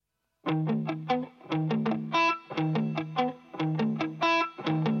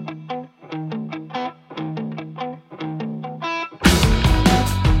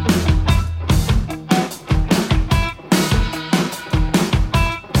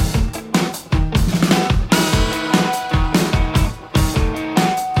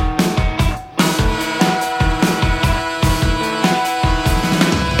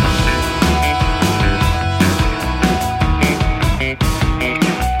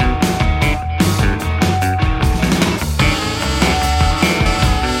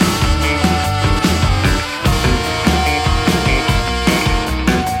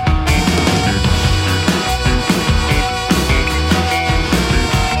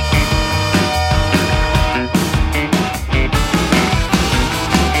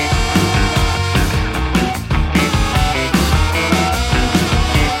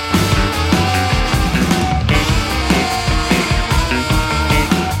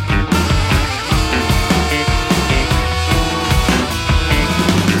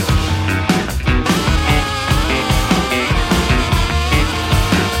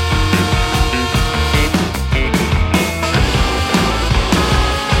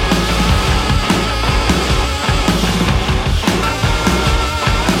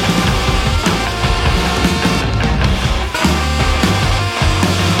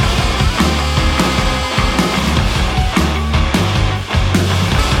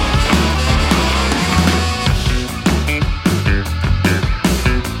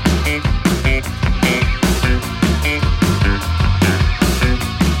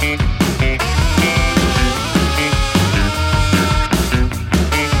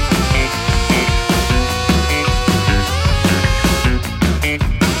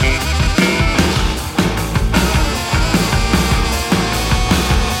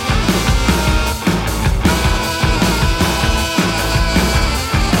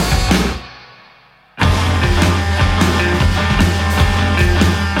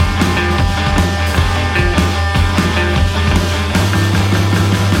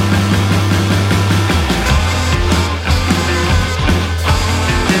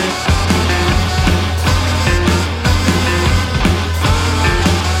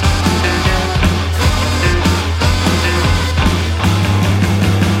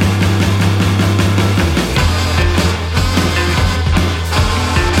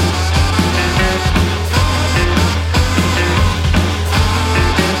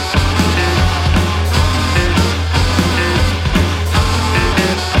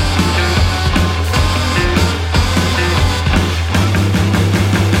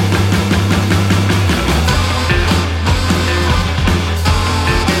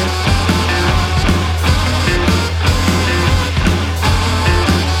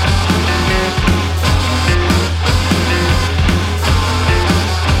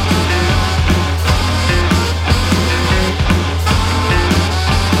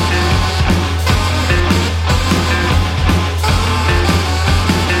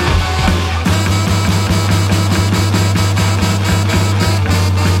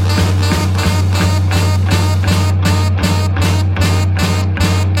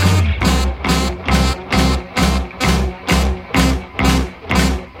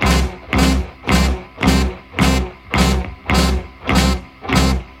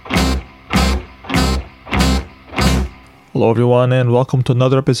Hello everyone and welcome to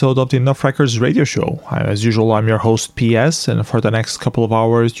another episode of the Enough Records radio show. As usual, I'm your host PS, and for the next couple of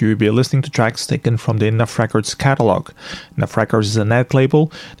hours you will be listening to tracks taken from the Enough Records catalog. Enough Records is a net label.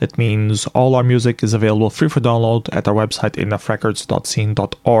 That means all our music is available free for download at our website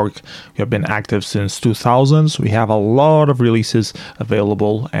enoughrecords.scene.org. We have been active since 2000s. We have a lot of releases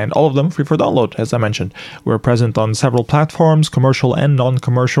available and all of them free for download, as I mentioned. We're present on several platforms, commercial and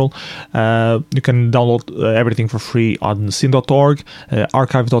non-commercial. You can download everything for free on scene.org,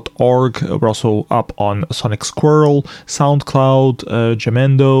 archive.org. We're also up on Sonic Squirrel, SoundCloud,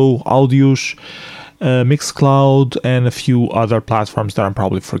 Jamendo, Audius, Mixcloud, and a few other platforms that I'm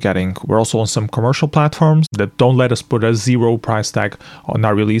probably forgetting. We're also on some commercial platforms that don't let us put a zero price tag on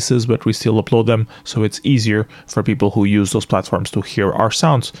our releases, but we still upload them, so it's easier for people who use those platforms to hear our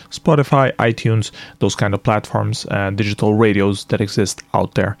sounds. Spotify, iTunes, those kind of platforms, digital radios that exist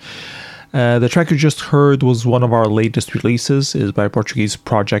out there. The track you just heard was one of our latest releases. It is by Portuguese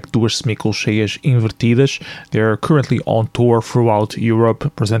project dUASsEMiCOLCHEIASiNVERTIDAS. They're currently on tour throughout Europe,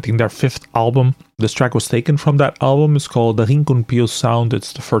 presenting their 5th album. This track was taken from that album. It's called the Rincón Pío Sound.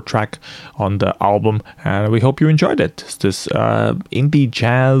 It's the 3rd track on the album, and we hope you enjoyed it. It's this indie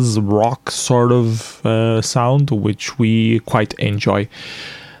jazz rock sort of sound, which we quite enjoy.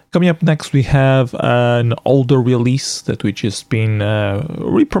 Coming up next, we have an older release that we've just been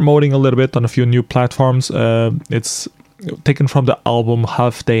re-promoting a little bit on a few new platforms. It's taken from the album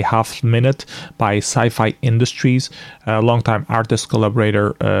Half Day, Half Minute by Sci Fi Industries, a longtime artist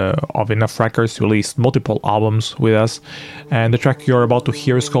collaborator of Enough Records, released multiple albums with us. And the track you're about to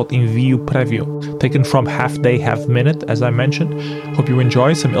hear is called Envio PrÃ, taken from Half Day, Half Minute, as I mentioned. Hope you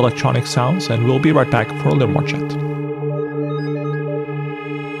enjoy some electronic sounds, and we'll be right back for a little more chat.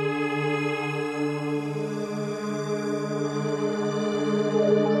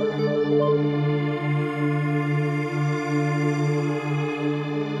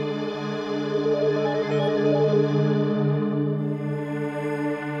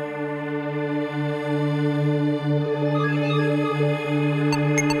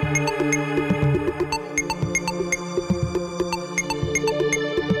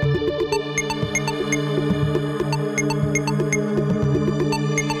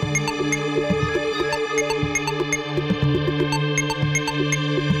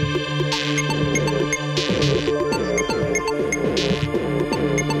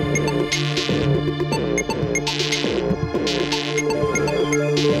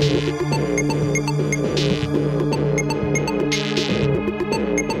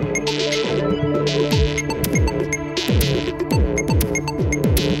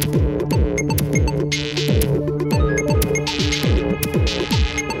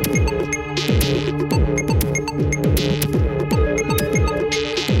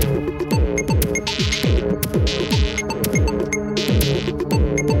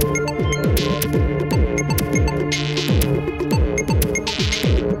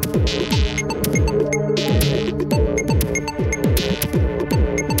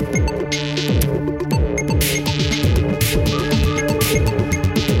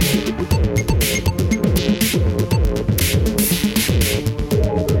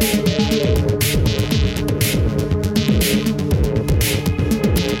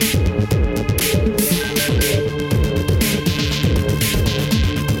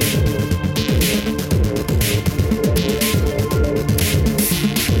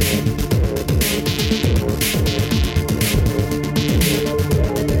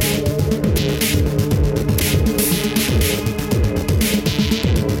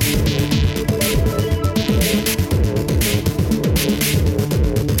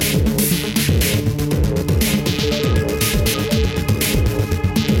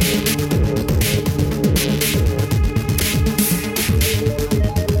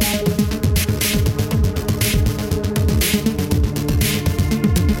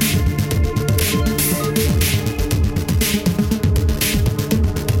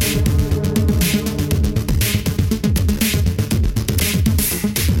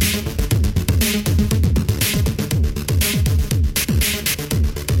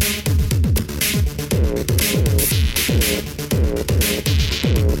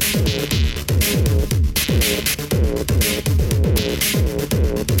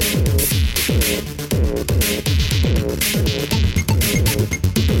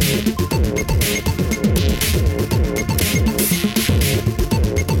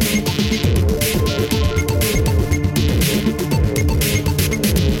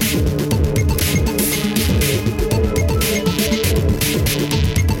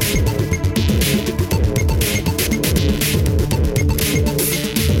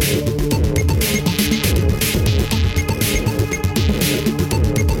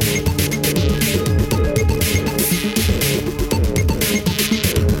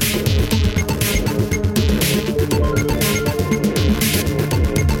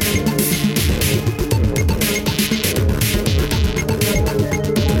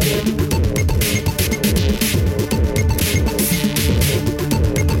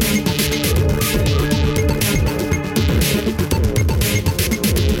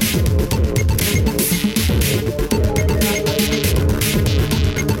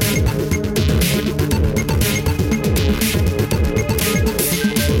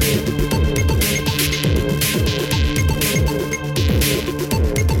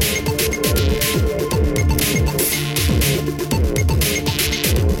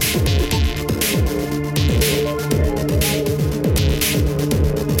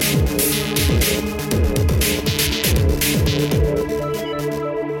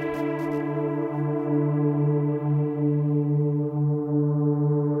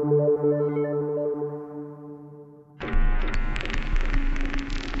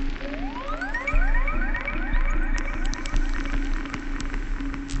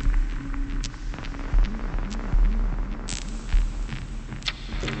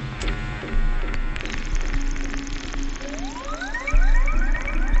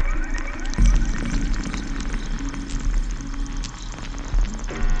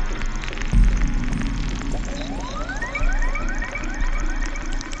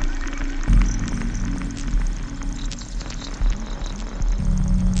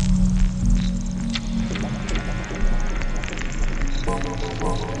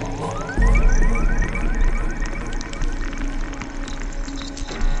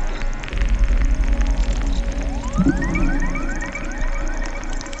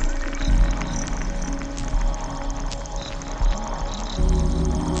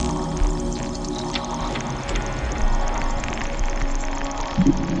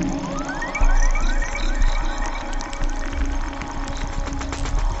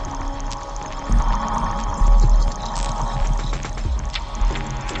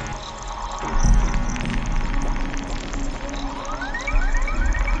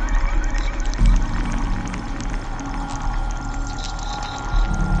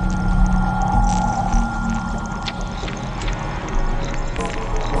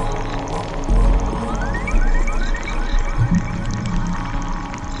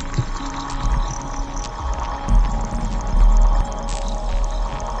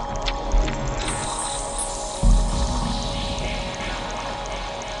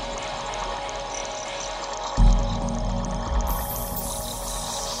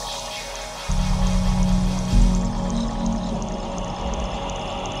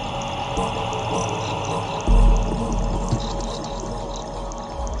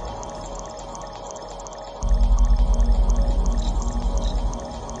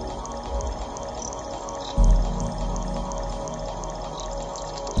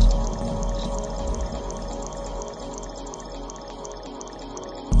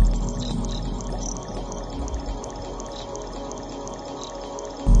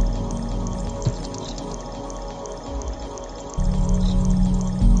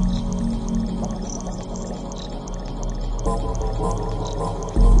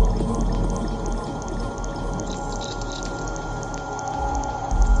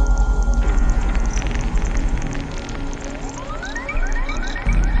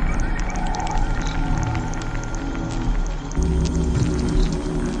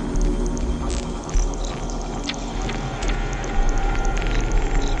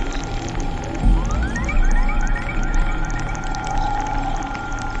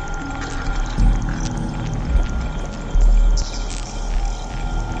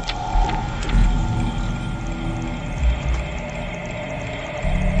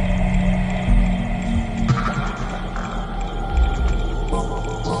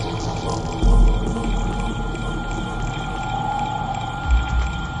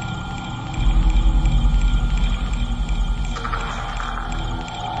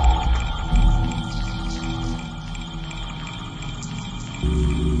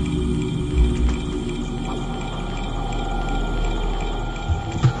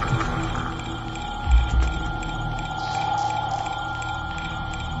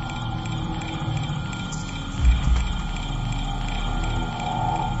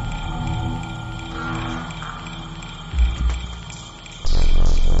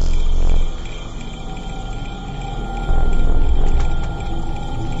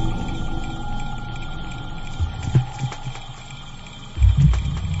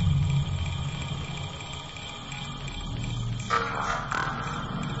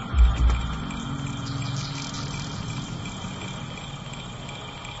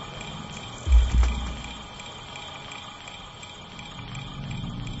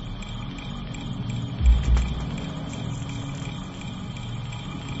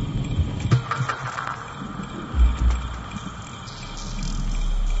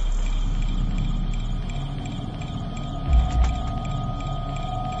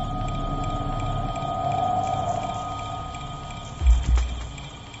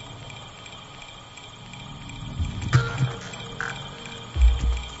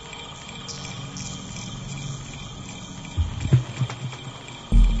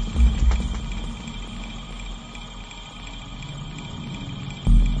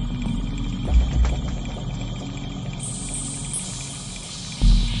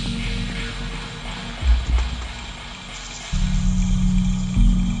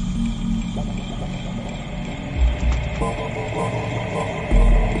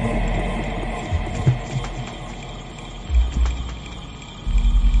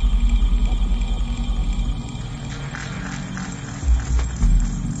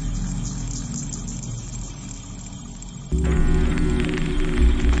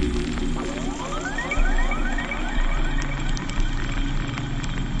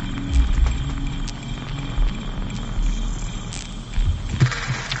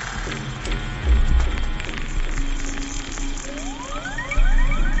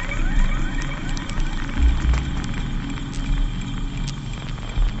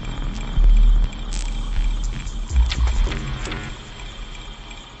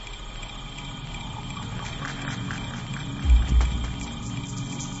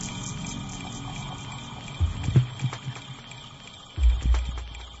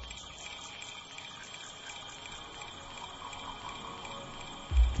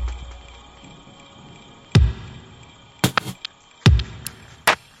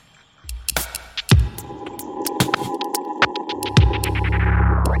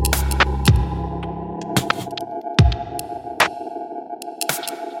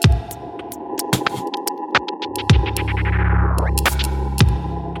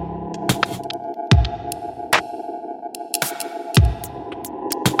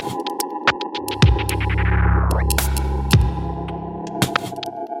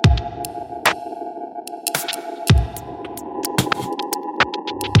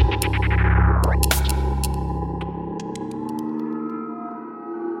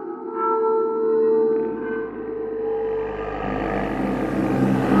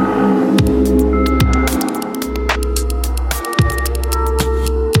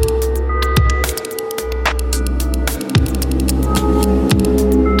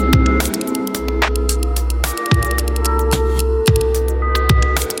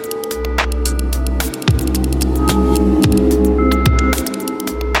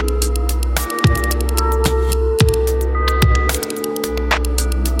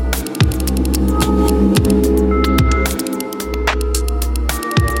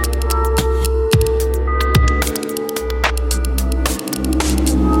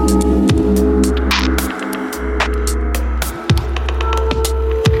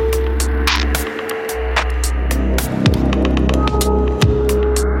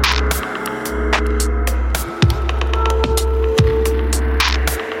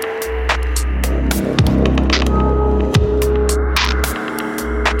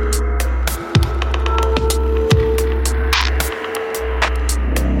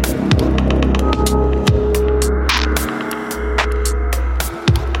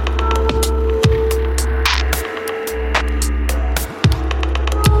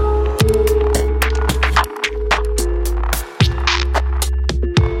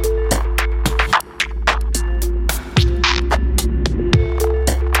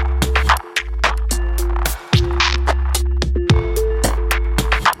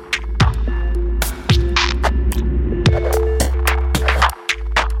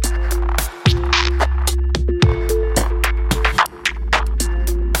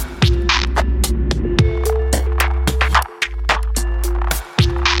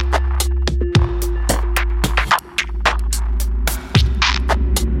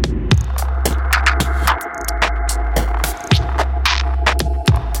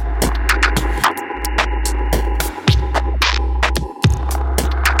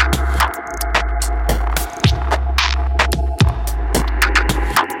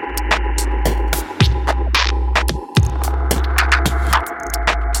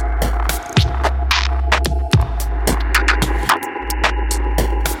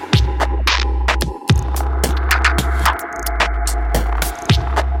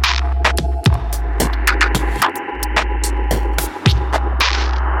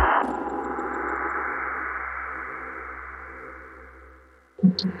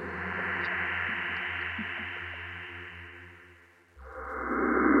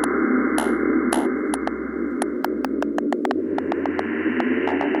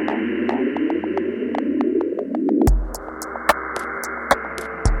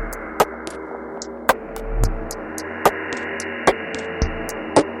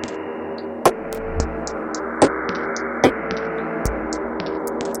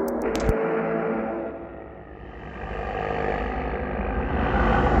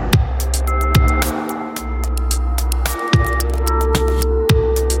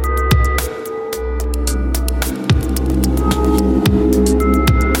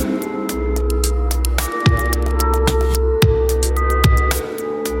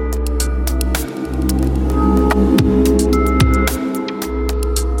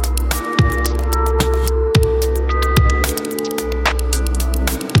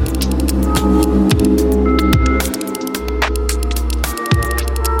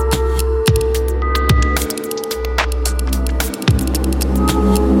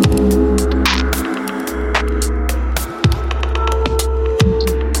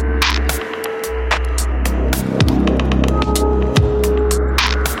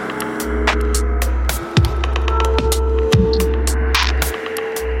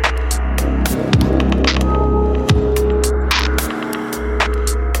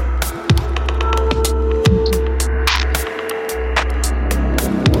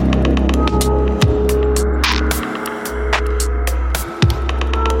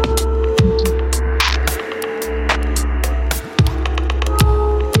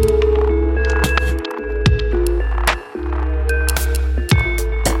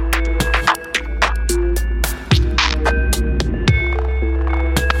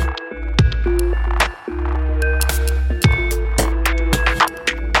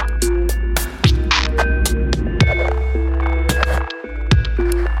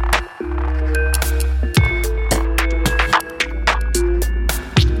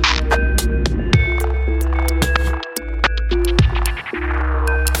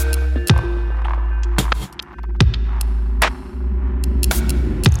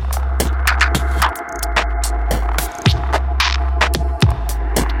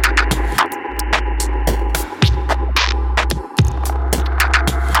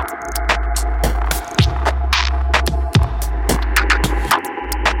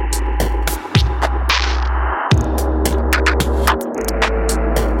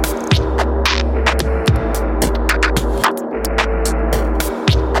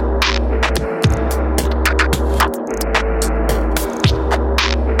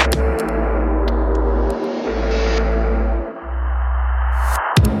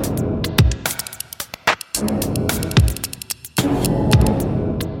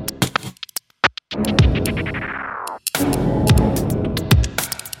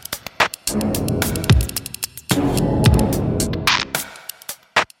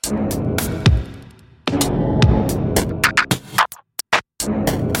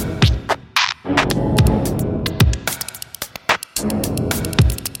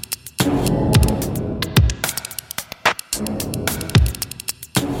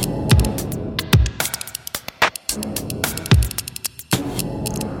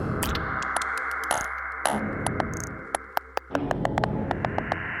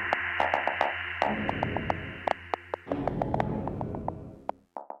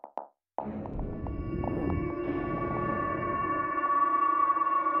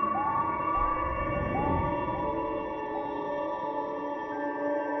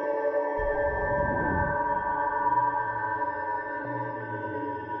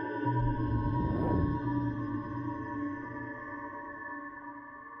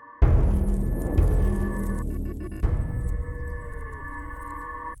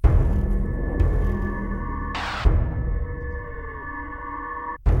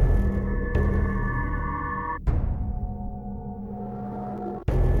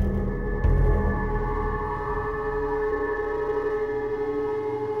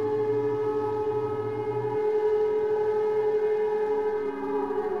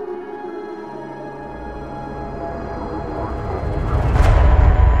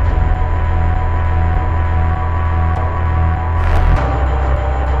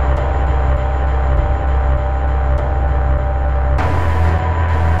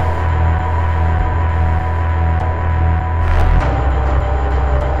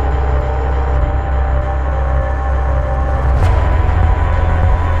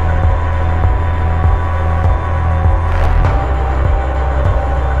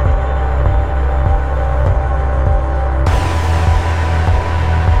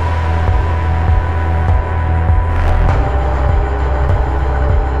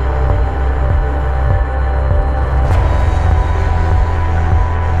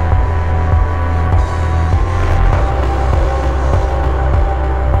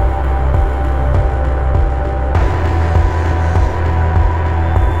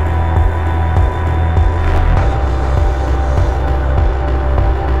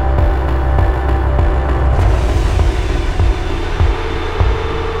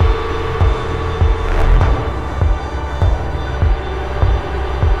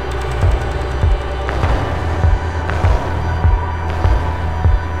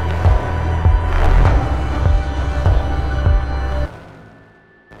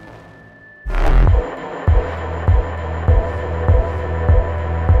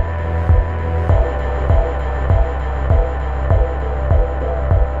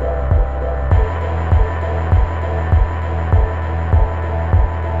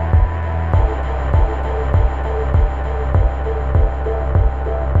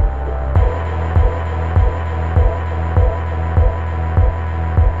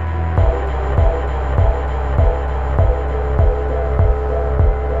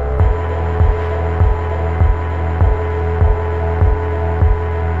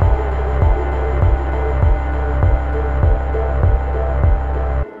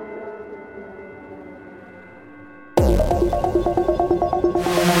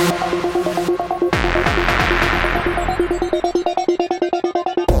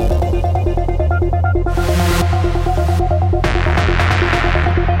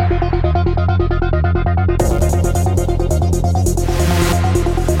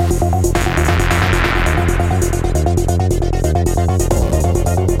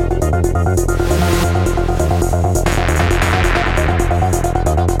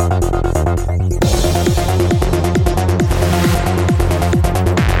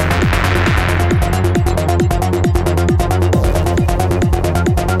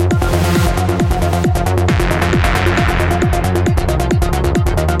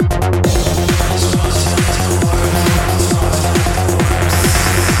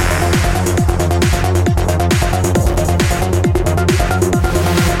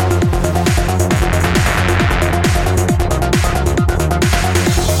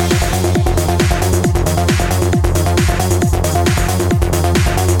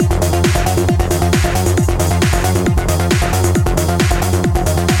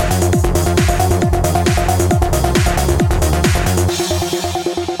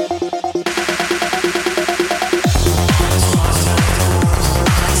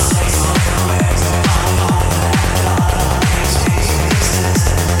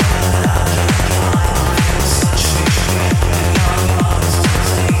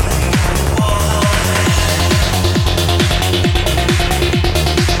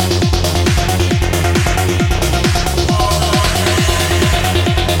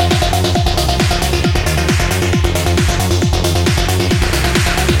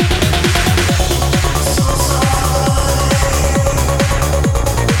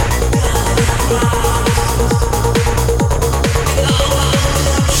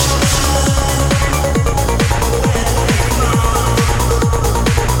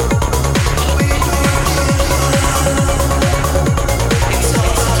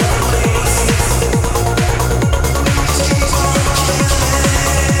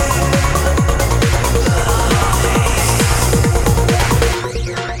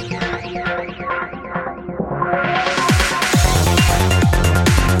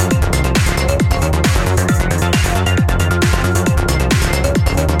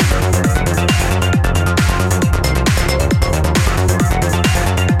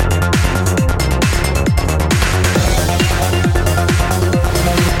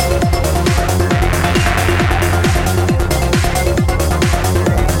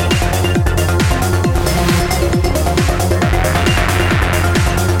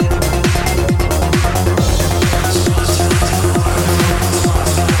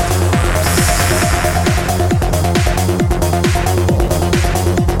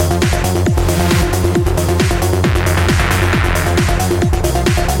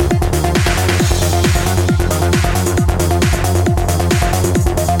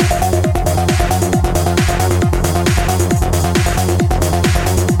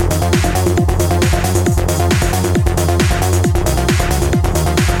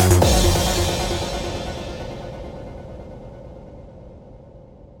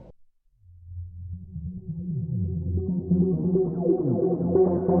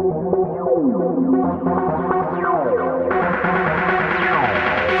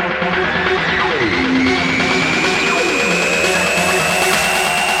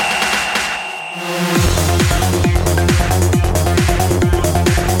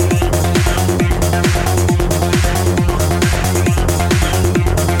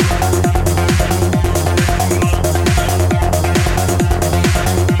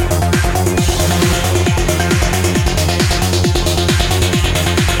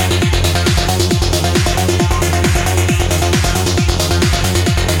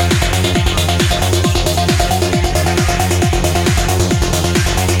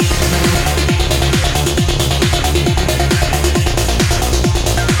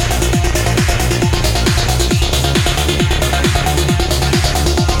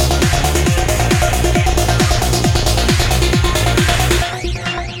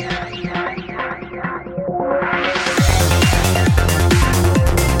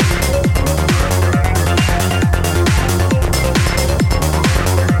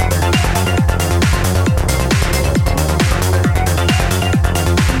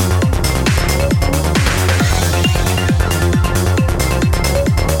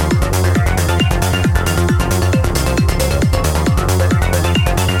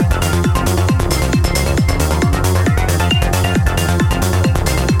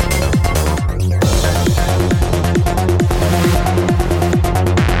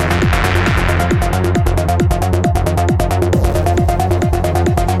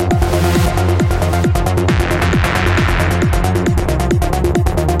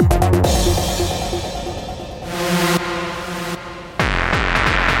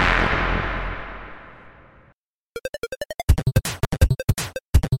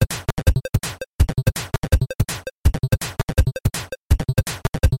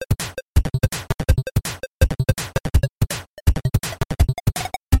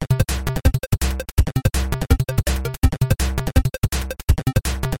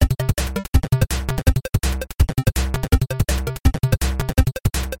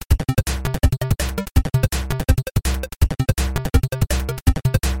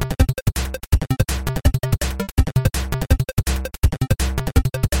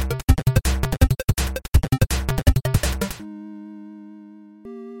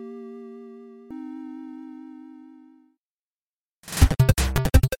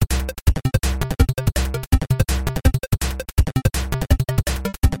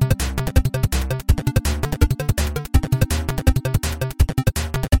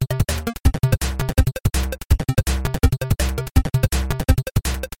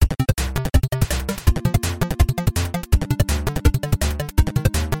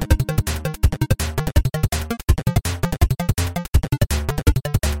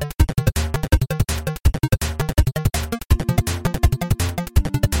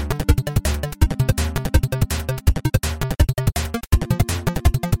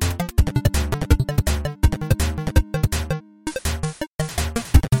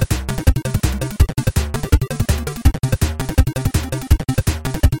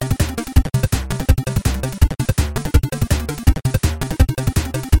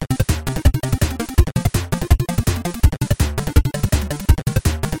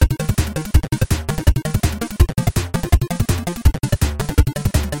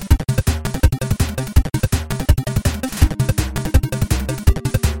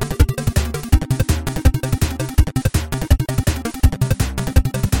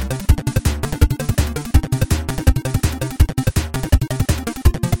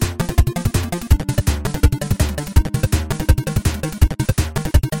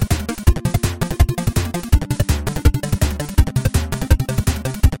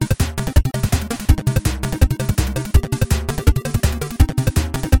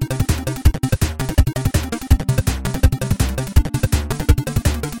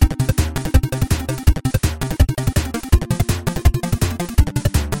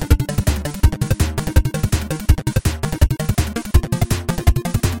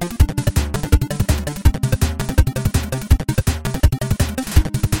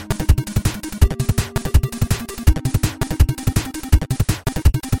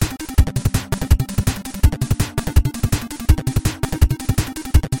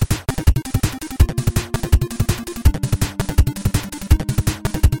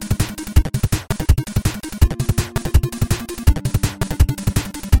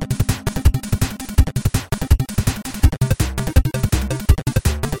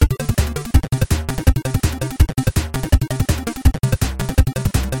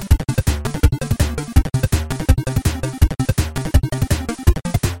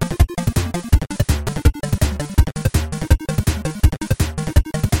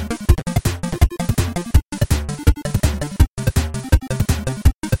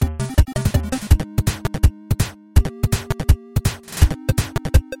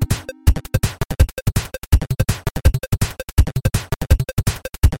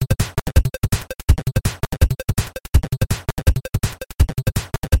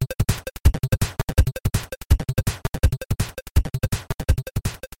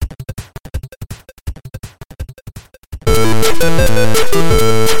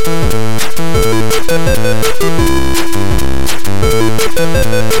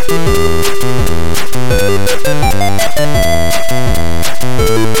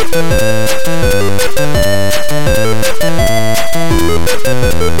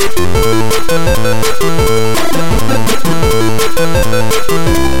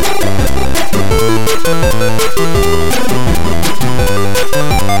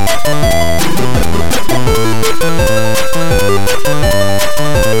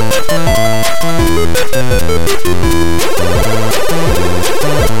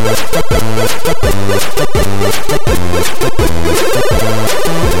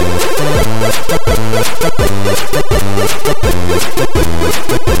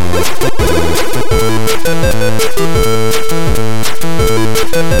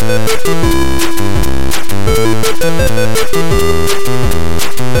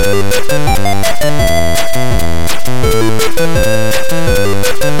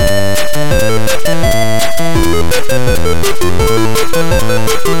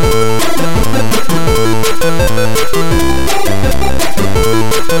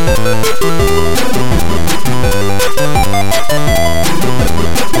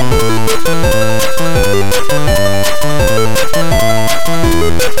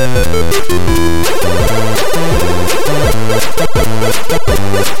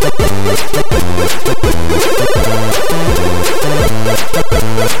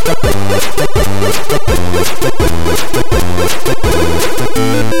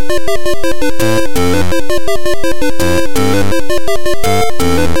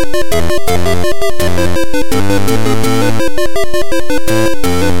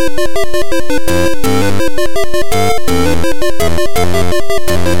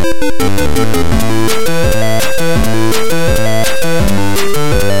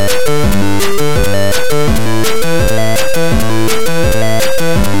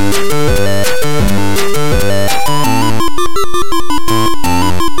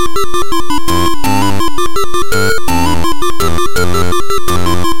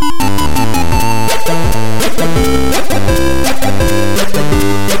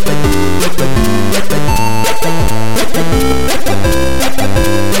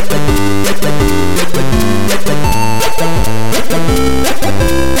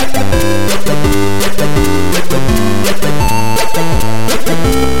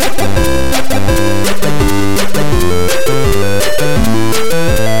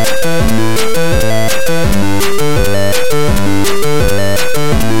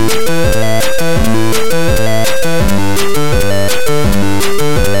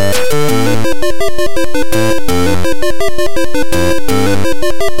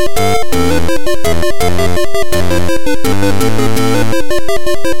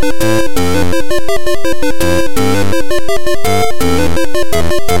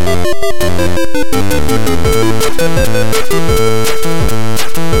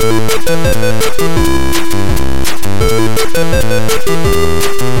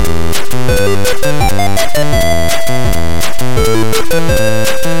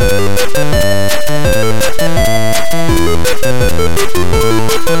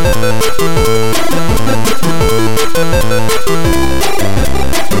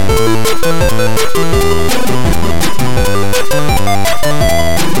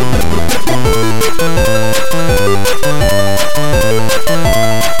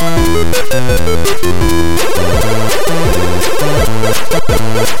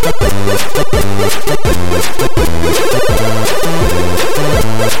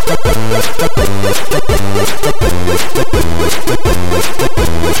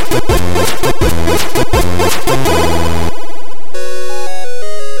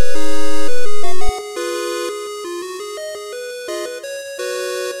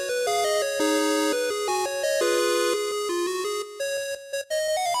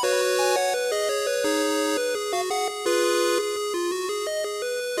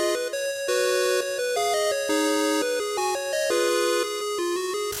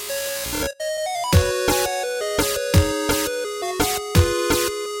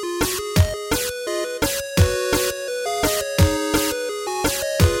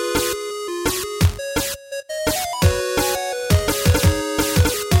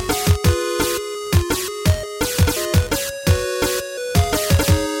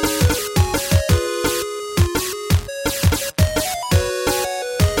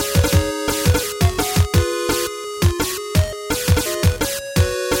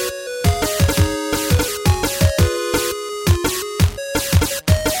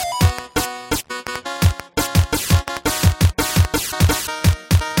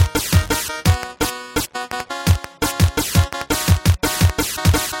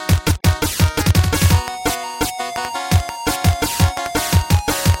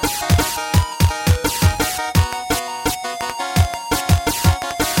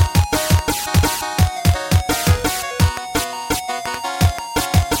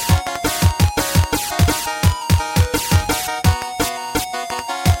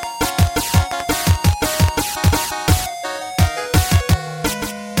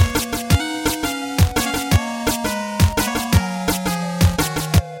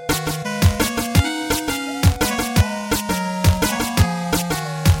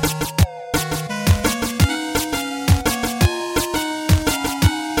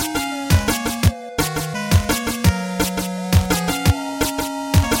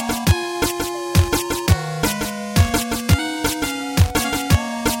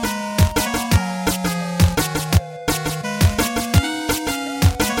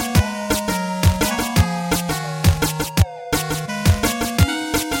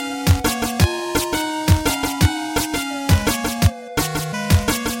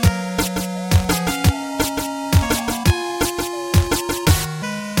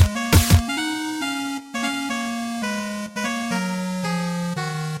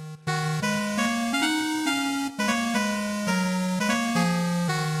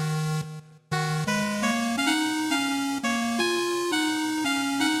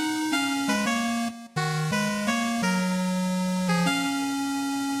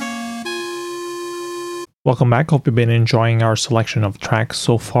 Welcome back. Hope you've been enjoying our selection of tracks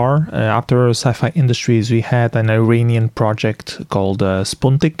so far. After Sci Fi Industries, we had an Iranian project called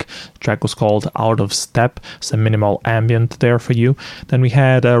Spuntic. The track was called Out of Step. It's a minimal ambient there for you. Then we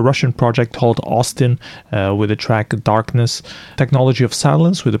had a Russian project called Ostin with the track Darkness. Technology of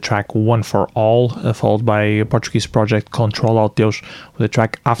Silence with the track One for All, followed by a Portuguese project Control Alt Deus with the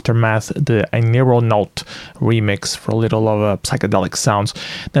track Aftermath, the Oneironaut remix for a little of psychedelic sounds.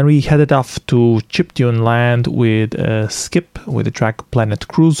 Then we headed off to chiptune land with Skip with the track Planet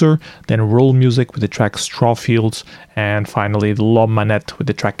Cruiser, then rolemusic with the track Straw Fields, and finally the Manete with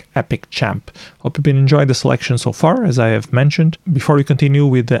the track Epic Champ. Hope you've been enjoying the selection so far, as I have mentioned. Before we continue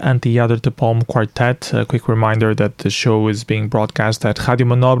with the Antti Jädertpolm Quartet, a quick reminder that the show is being broadcast at Radio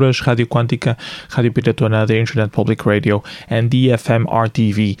Manobras, Radio Quântica, Radio Piratona, the Internet Public Radio, and DFM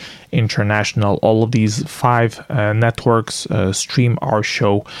RTV International. All of these 5 networks stream our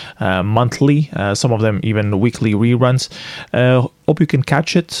show monthly, some of them even weekly reruns. Hope you can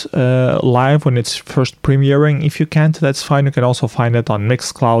catch it live when it's first premiering. If you can't, that's fine. You can also find it on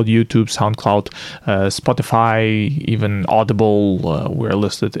Mixcloud, YouTube, SoundCloud, Spotify, even Audible. We're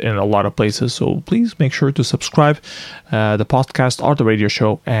listed in a lot of places, so please make sure to subscribe the podcast or the radio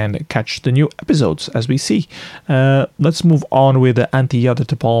show and catch the new episodes as we see. Let's move on with the Antti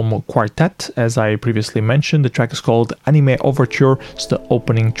Jädertpolm Quartet. As I previously mentioned, the track is called Anime Overture. It's the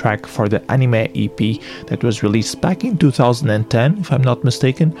opening track for the Anime EP that was released back in 2010, if I'm not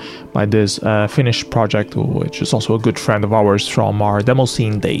mistaken, by this Finnish project, which is also a good friend of ours from our demo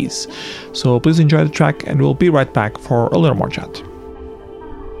scene days. So please enjoy the track, and we'll be right back for a little more chat.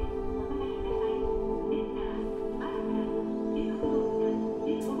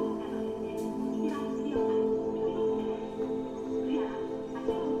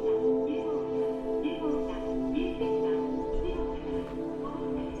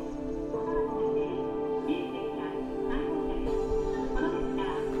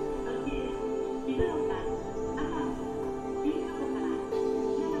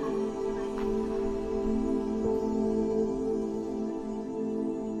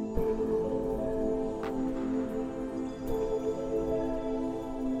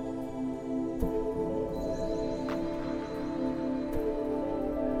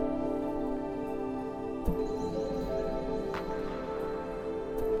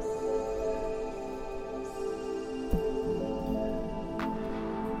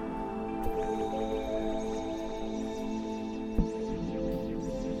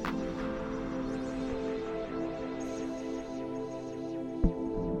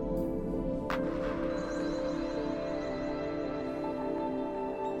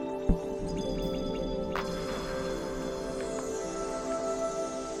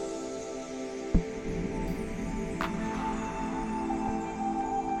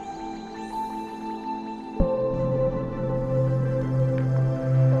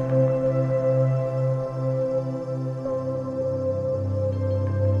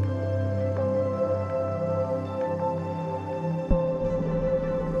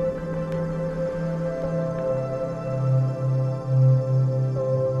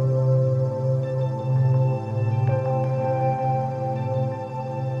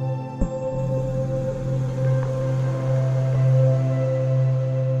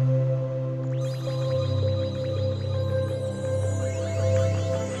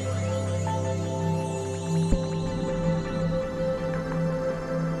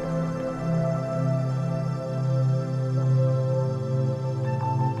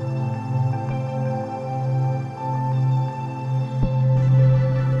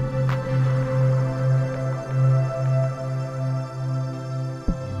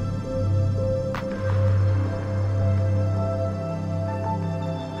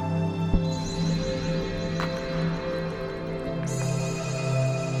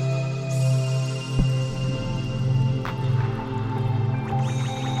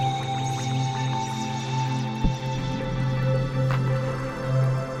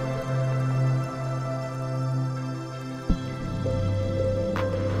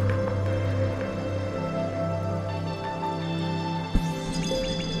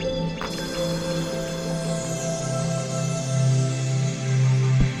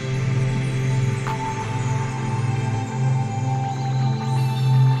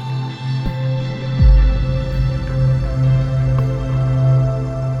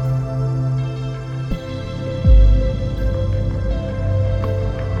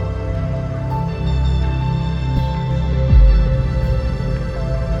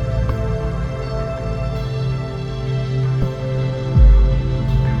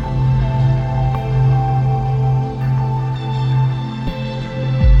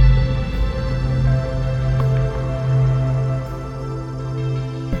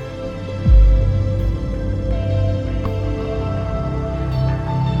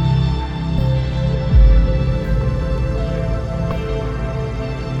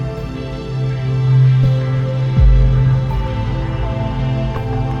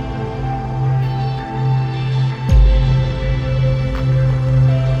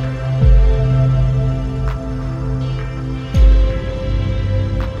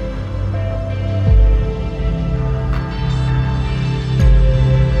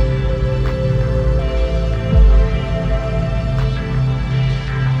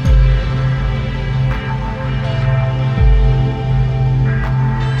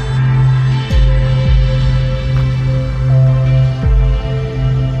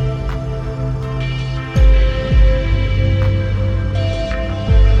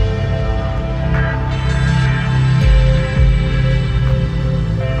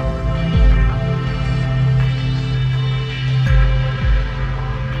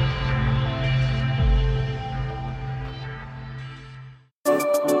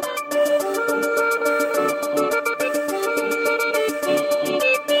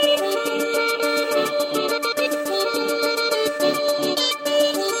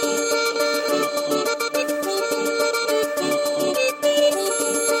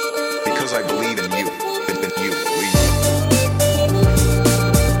 because I believe in you.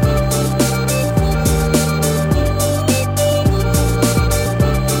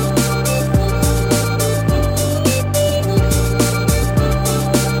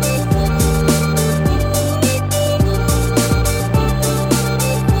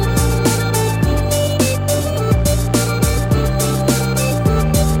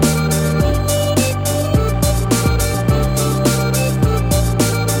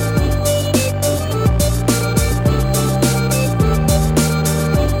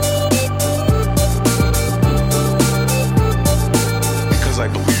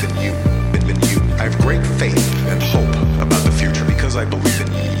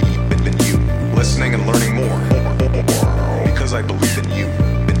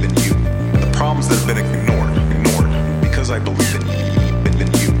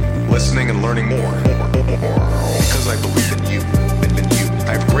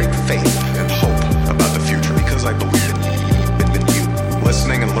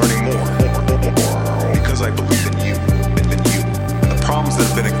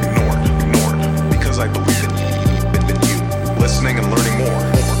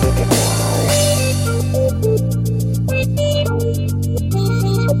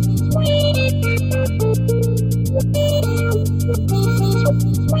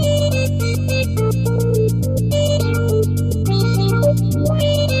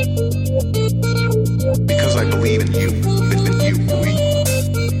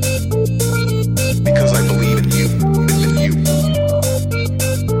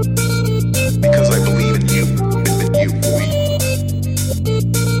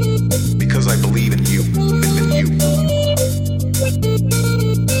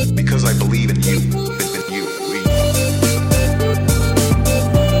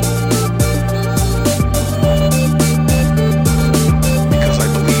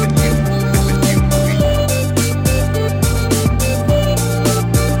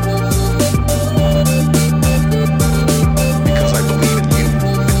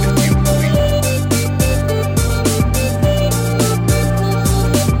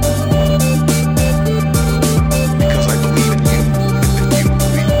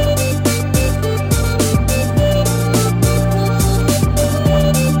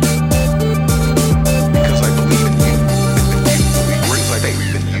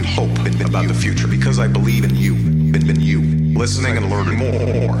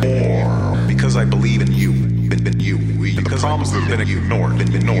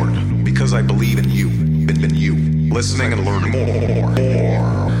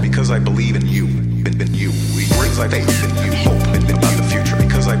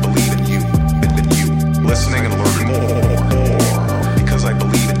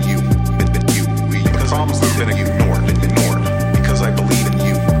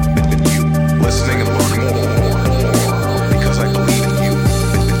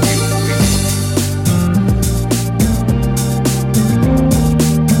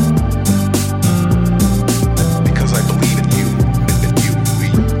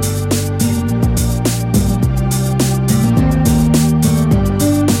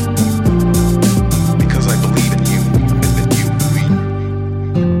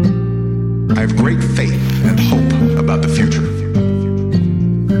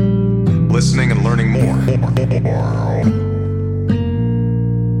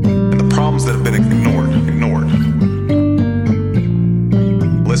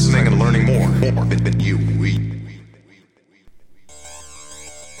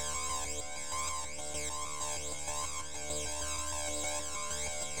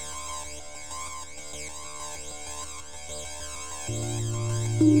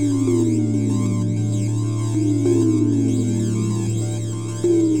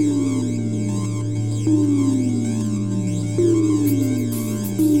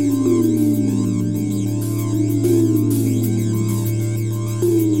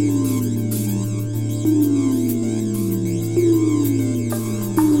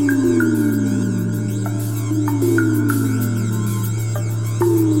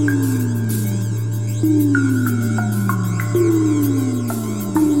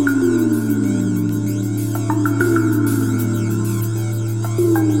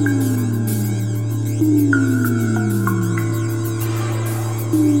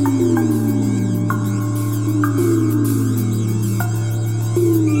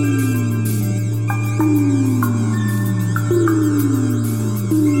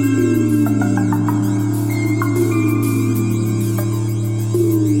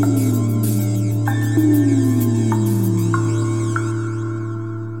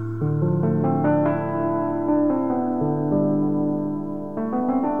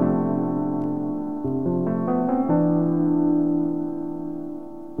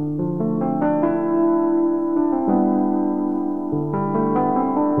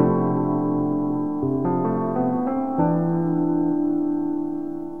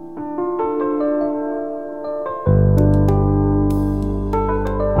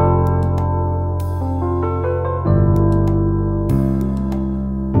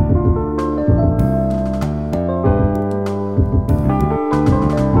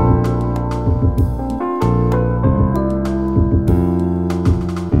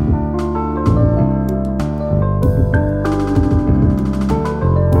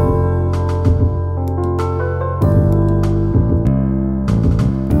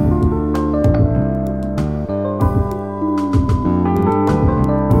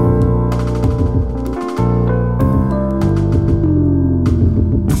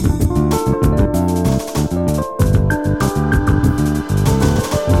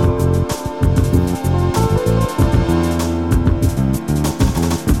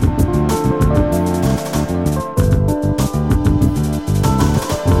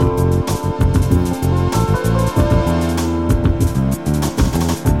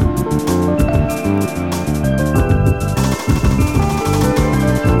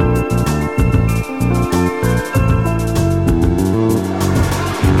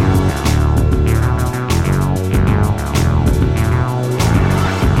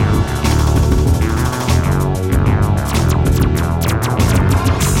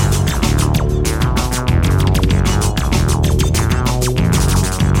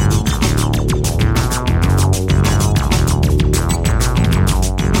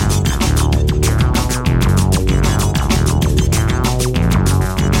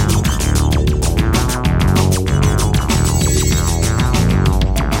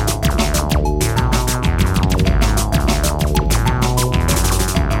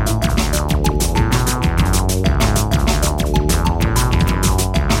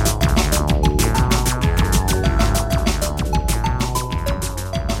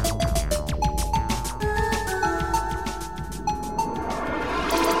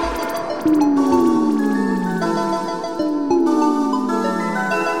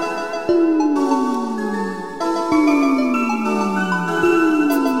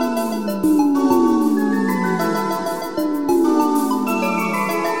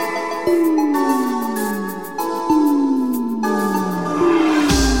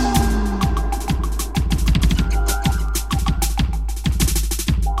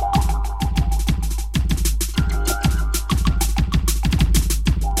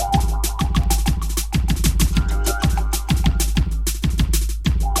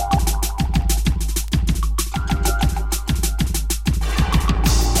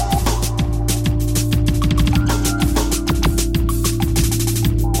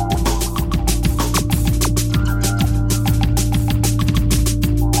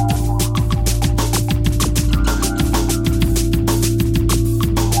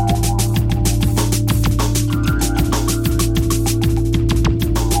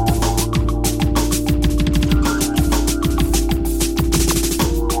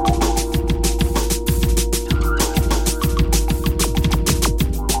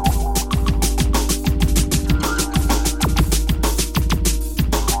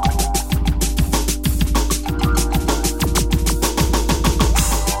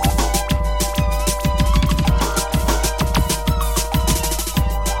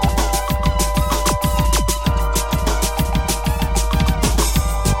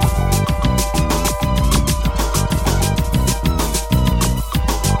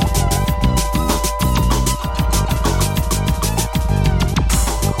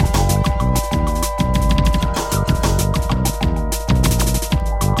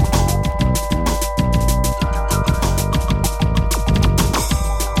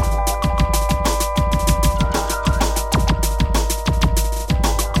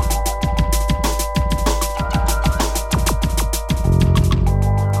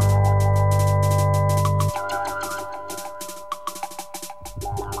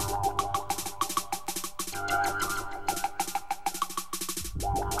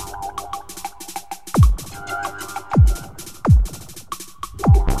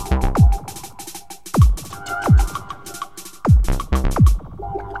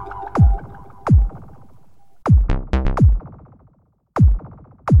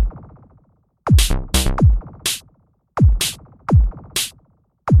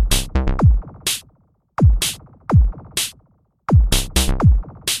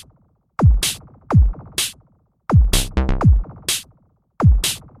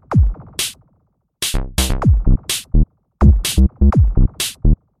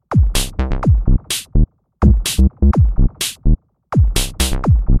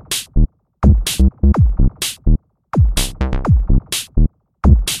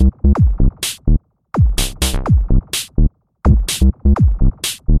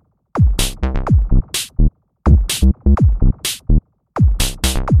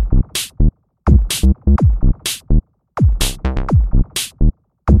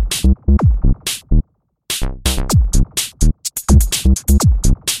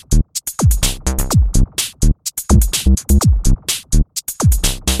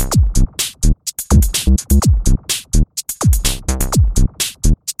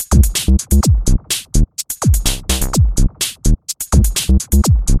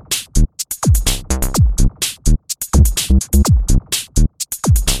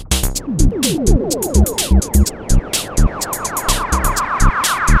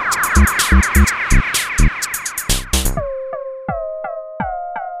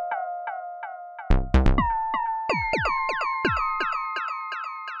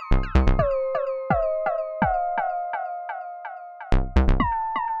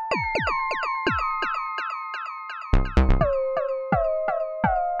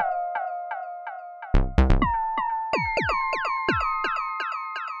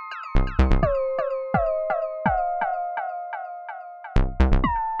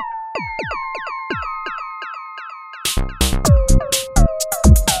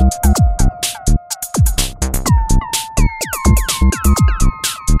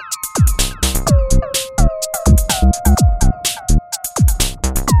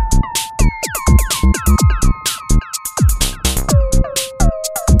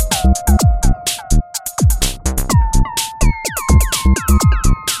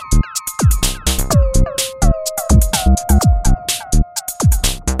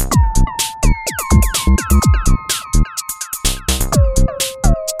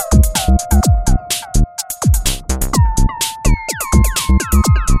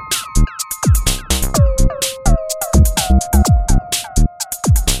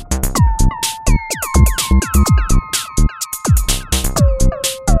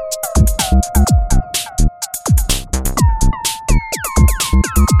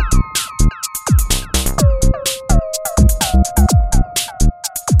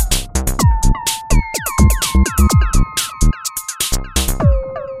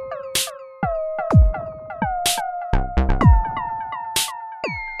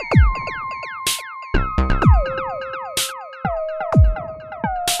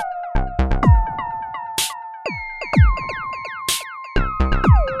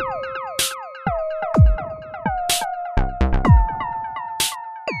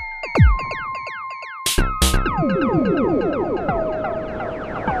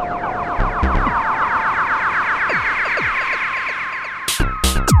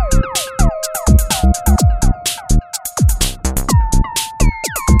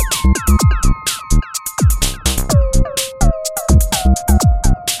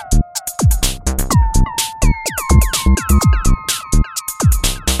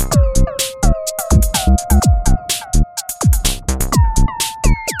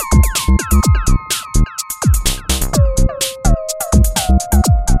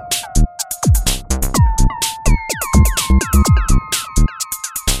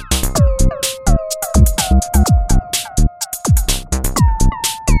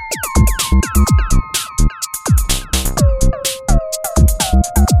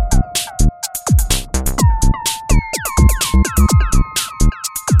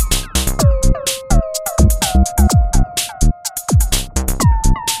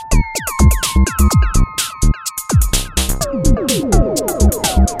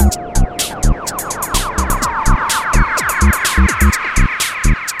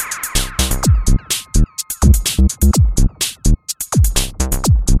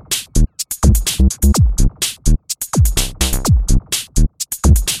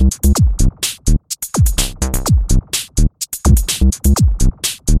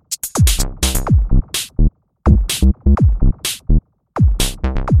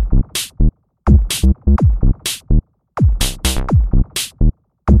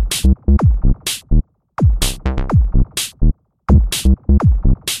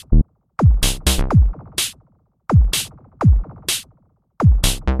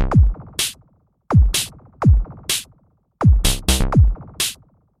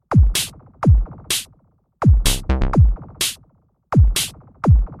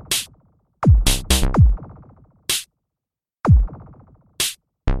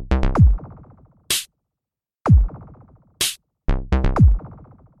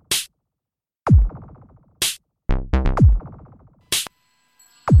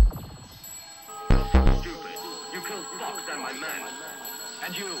 killed Fox and my men.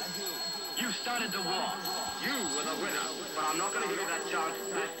 And you started the war. You were the winner, but I'm not going to give you that chance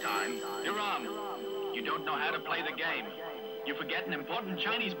this time. You're wrong. You don't know how to play the game. You forget an important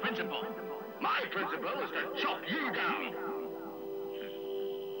Chinese principle. My principle is to chop you down.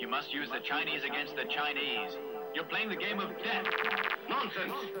 You must use the Chinese against the Chinese. You're playing the game of death.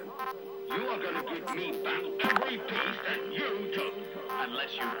 Nonsense. You are going to give me back every piece that you took.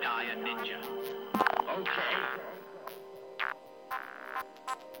 Unless you die a ninja. Okay.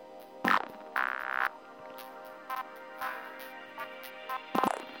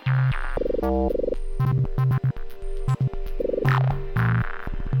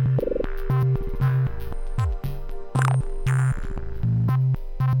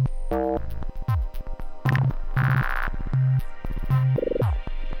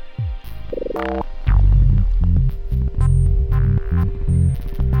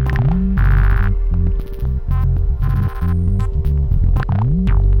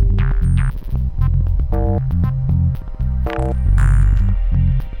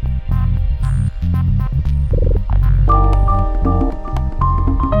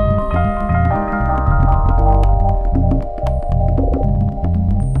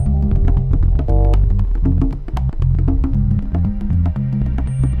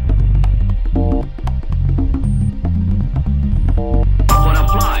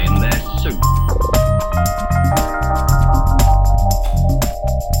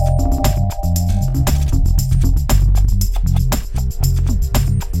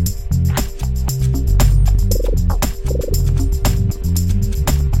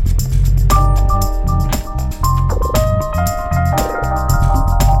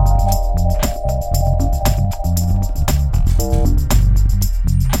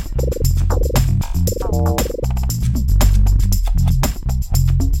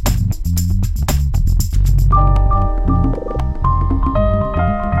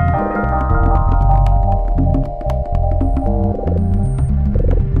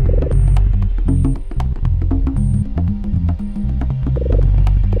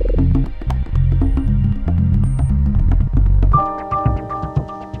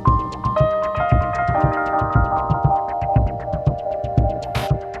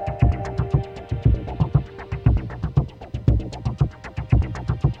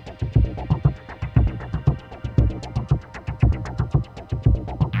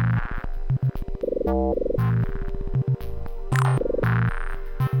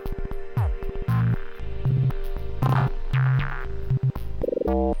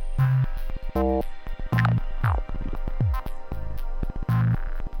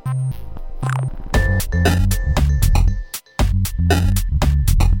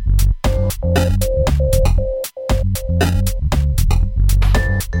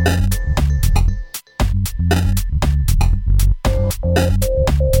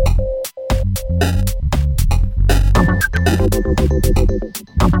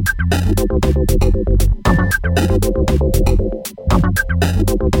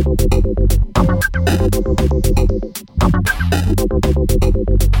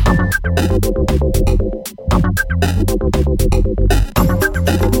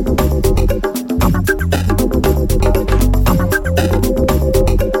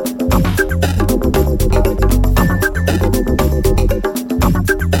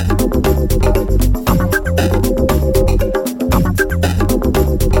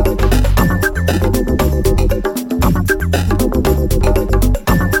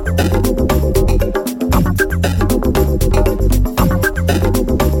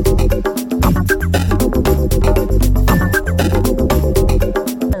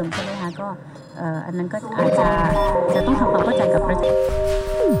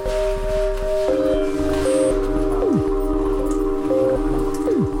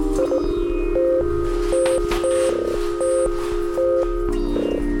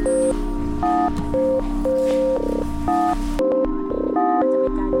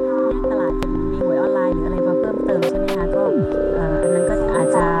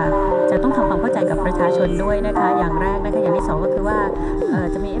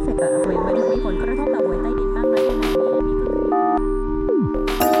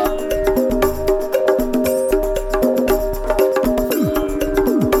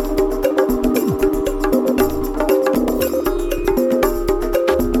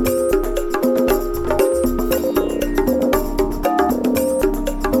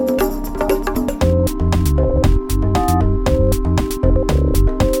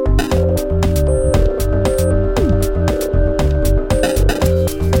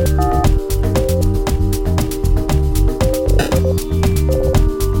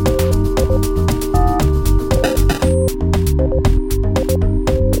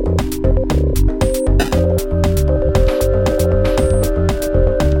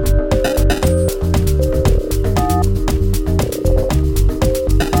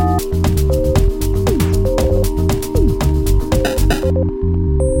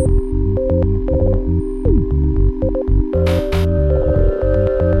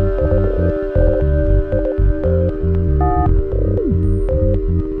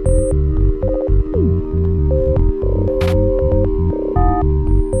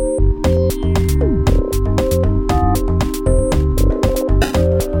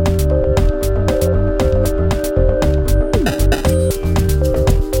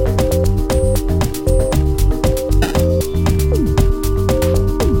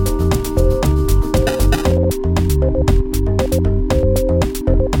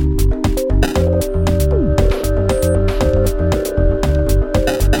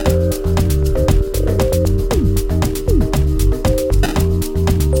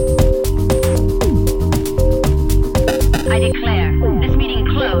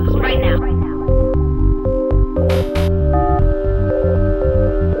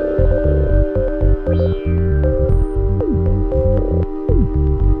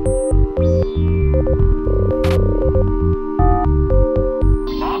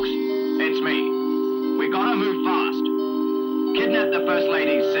 the First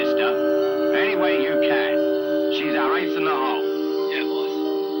Lady's sister any way you can. She's our ace in the hole. Yeah, boss.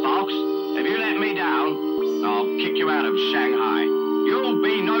 Fox, if you let me down, I'll kick you out of Shanghai. You'll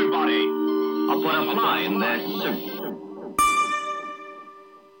be nobody. I'll put a fly in their soup.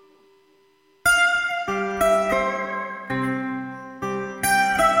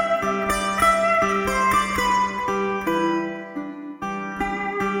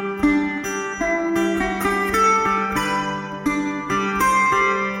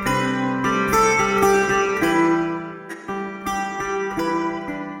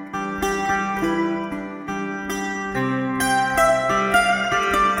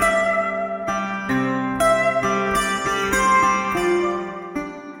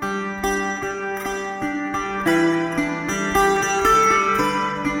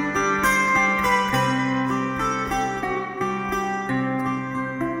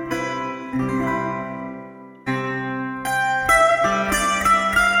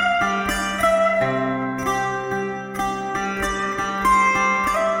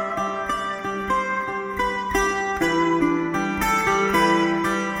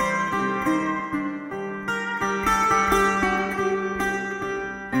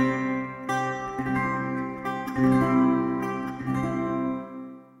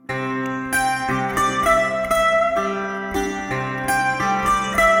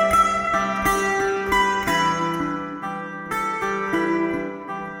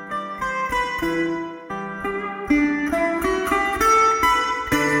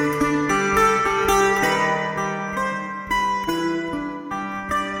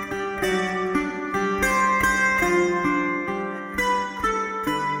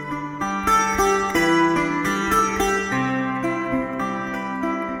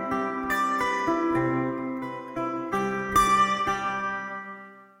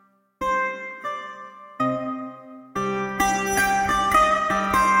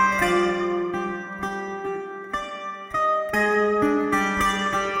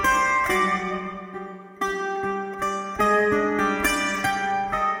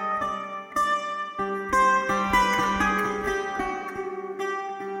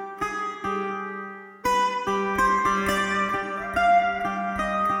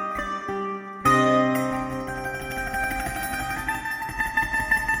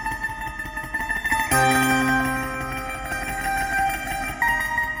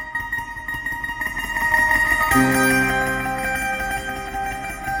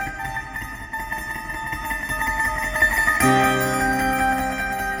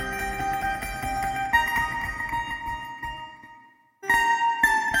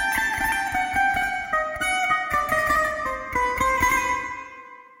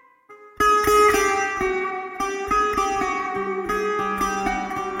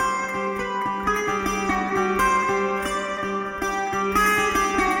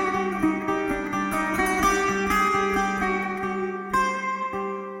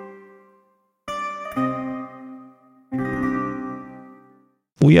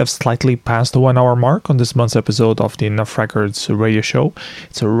 We have slightly passed the 1 hour mark on this month's episode of the Enough Records radio show.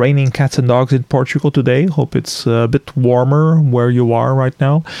 It's raining cats and dogs in Portugal today. Hope it's a bit warmer where you are right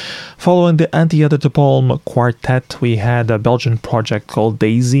now. Following the Antti Jädertpolm Quartet, we had a Belgian project called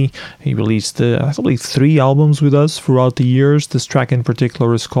Daizy. He released, I believe, 3 albums with us throughout the years. This track in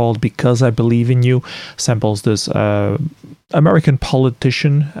particular is called Because I Believe in You. Samples this American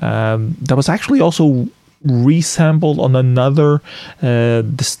politician that was actually also resampled on another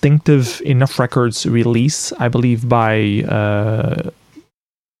distinctive Enough Records release, I believe by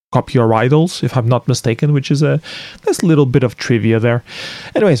Copy Your Idols, if I'm not mistaken, which is there's a little bit of trivia there.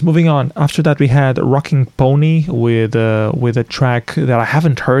 Anyways, moving on. After that, we had Rocking Pony with a track that I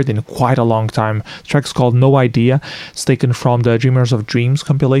haven't heard in quite a long time. The track's called No Idea. It's taken from the Dreamers of Dreams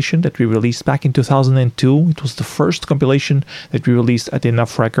compilation that we released back in 2002. It was the first compilation that we released at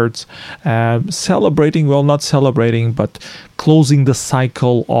Enough Records, celebrating, well, not celebrating, but closing the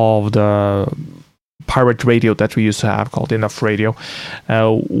cycle of the pirate radio that we used to have called Enough Radio.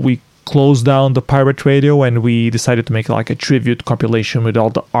 We closed down the pirate radio and we decided to make like a tribute compilation with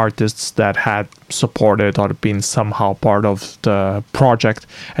all the artists that had supported or been somehow part of the project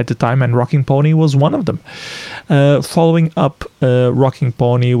at the time, and Rocking Pony was one of them. Following up Rocking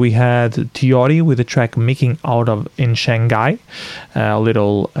Pony, we had Teori with the track Making Out of in Shangai, a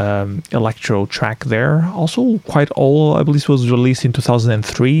little electro track there, also quite old. I believe it was released in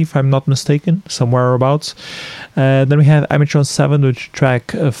 2003 if I'm not mistaken, somewhere abouts. Then we had Amateur 7 with the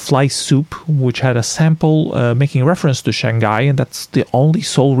track Fly Soup, which had a sample making reference to Shangai, and that's the only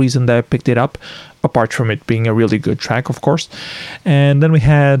sole reason that I picked it up. apart from it being a really good track, of course. And then we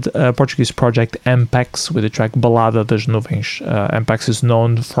had a Portuguese project, M-PeX, with the track Balada das Nuvens. M-PeX is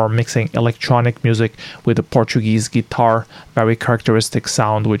known for mixing electronic music with a Portuguese guitar, very characteristic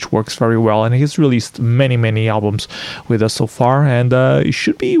sound, which works very well. And he's released many albums with us so far, and he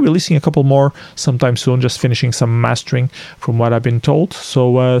should be releasing a couple more sometime soon, just finishing some mastering from what I've been told.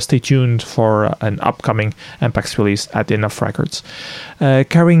 So stay tuned for an upcoming M-PeX release at Enough Records.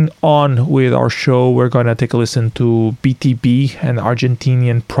 Carrying on with our show, we're going to take a listen to BTB, an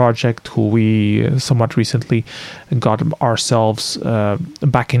Argentinian project who we somewhat recently got ourselves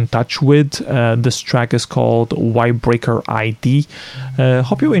back in touch with. This track is called ybrk ID.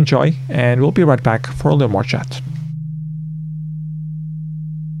 Hope you enjoy, and we'll be right back for a little more chat.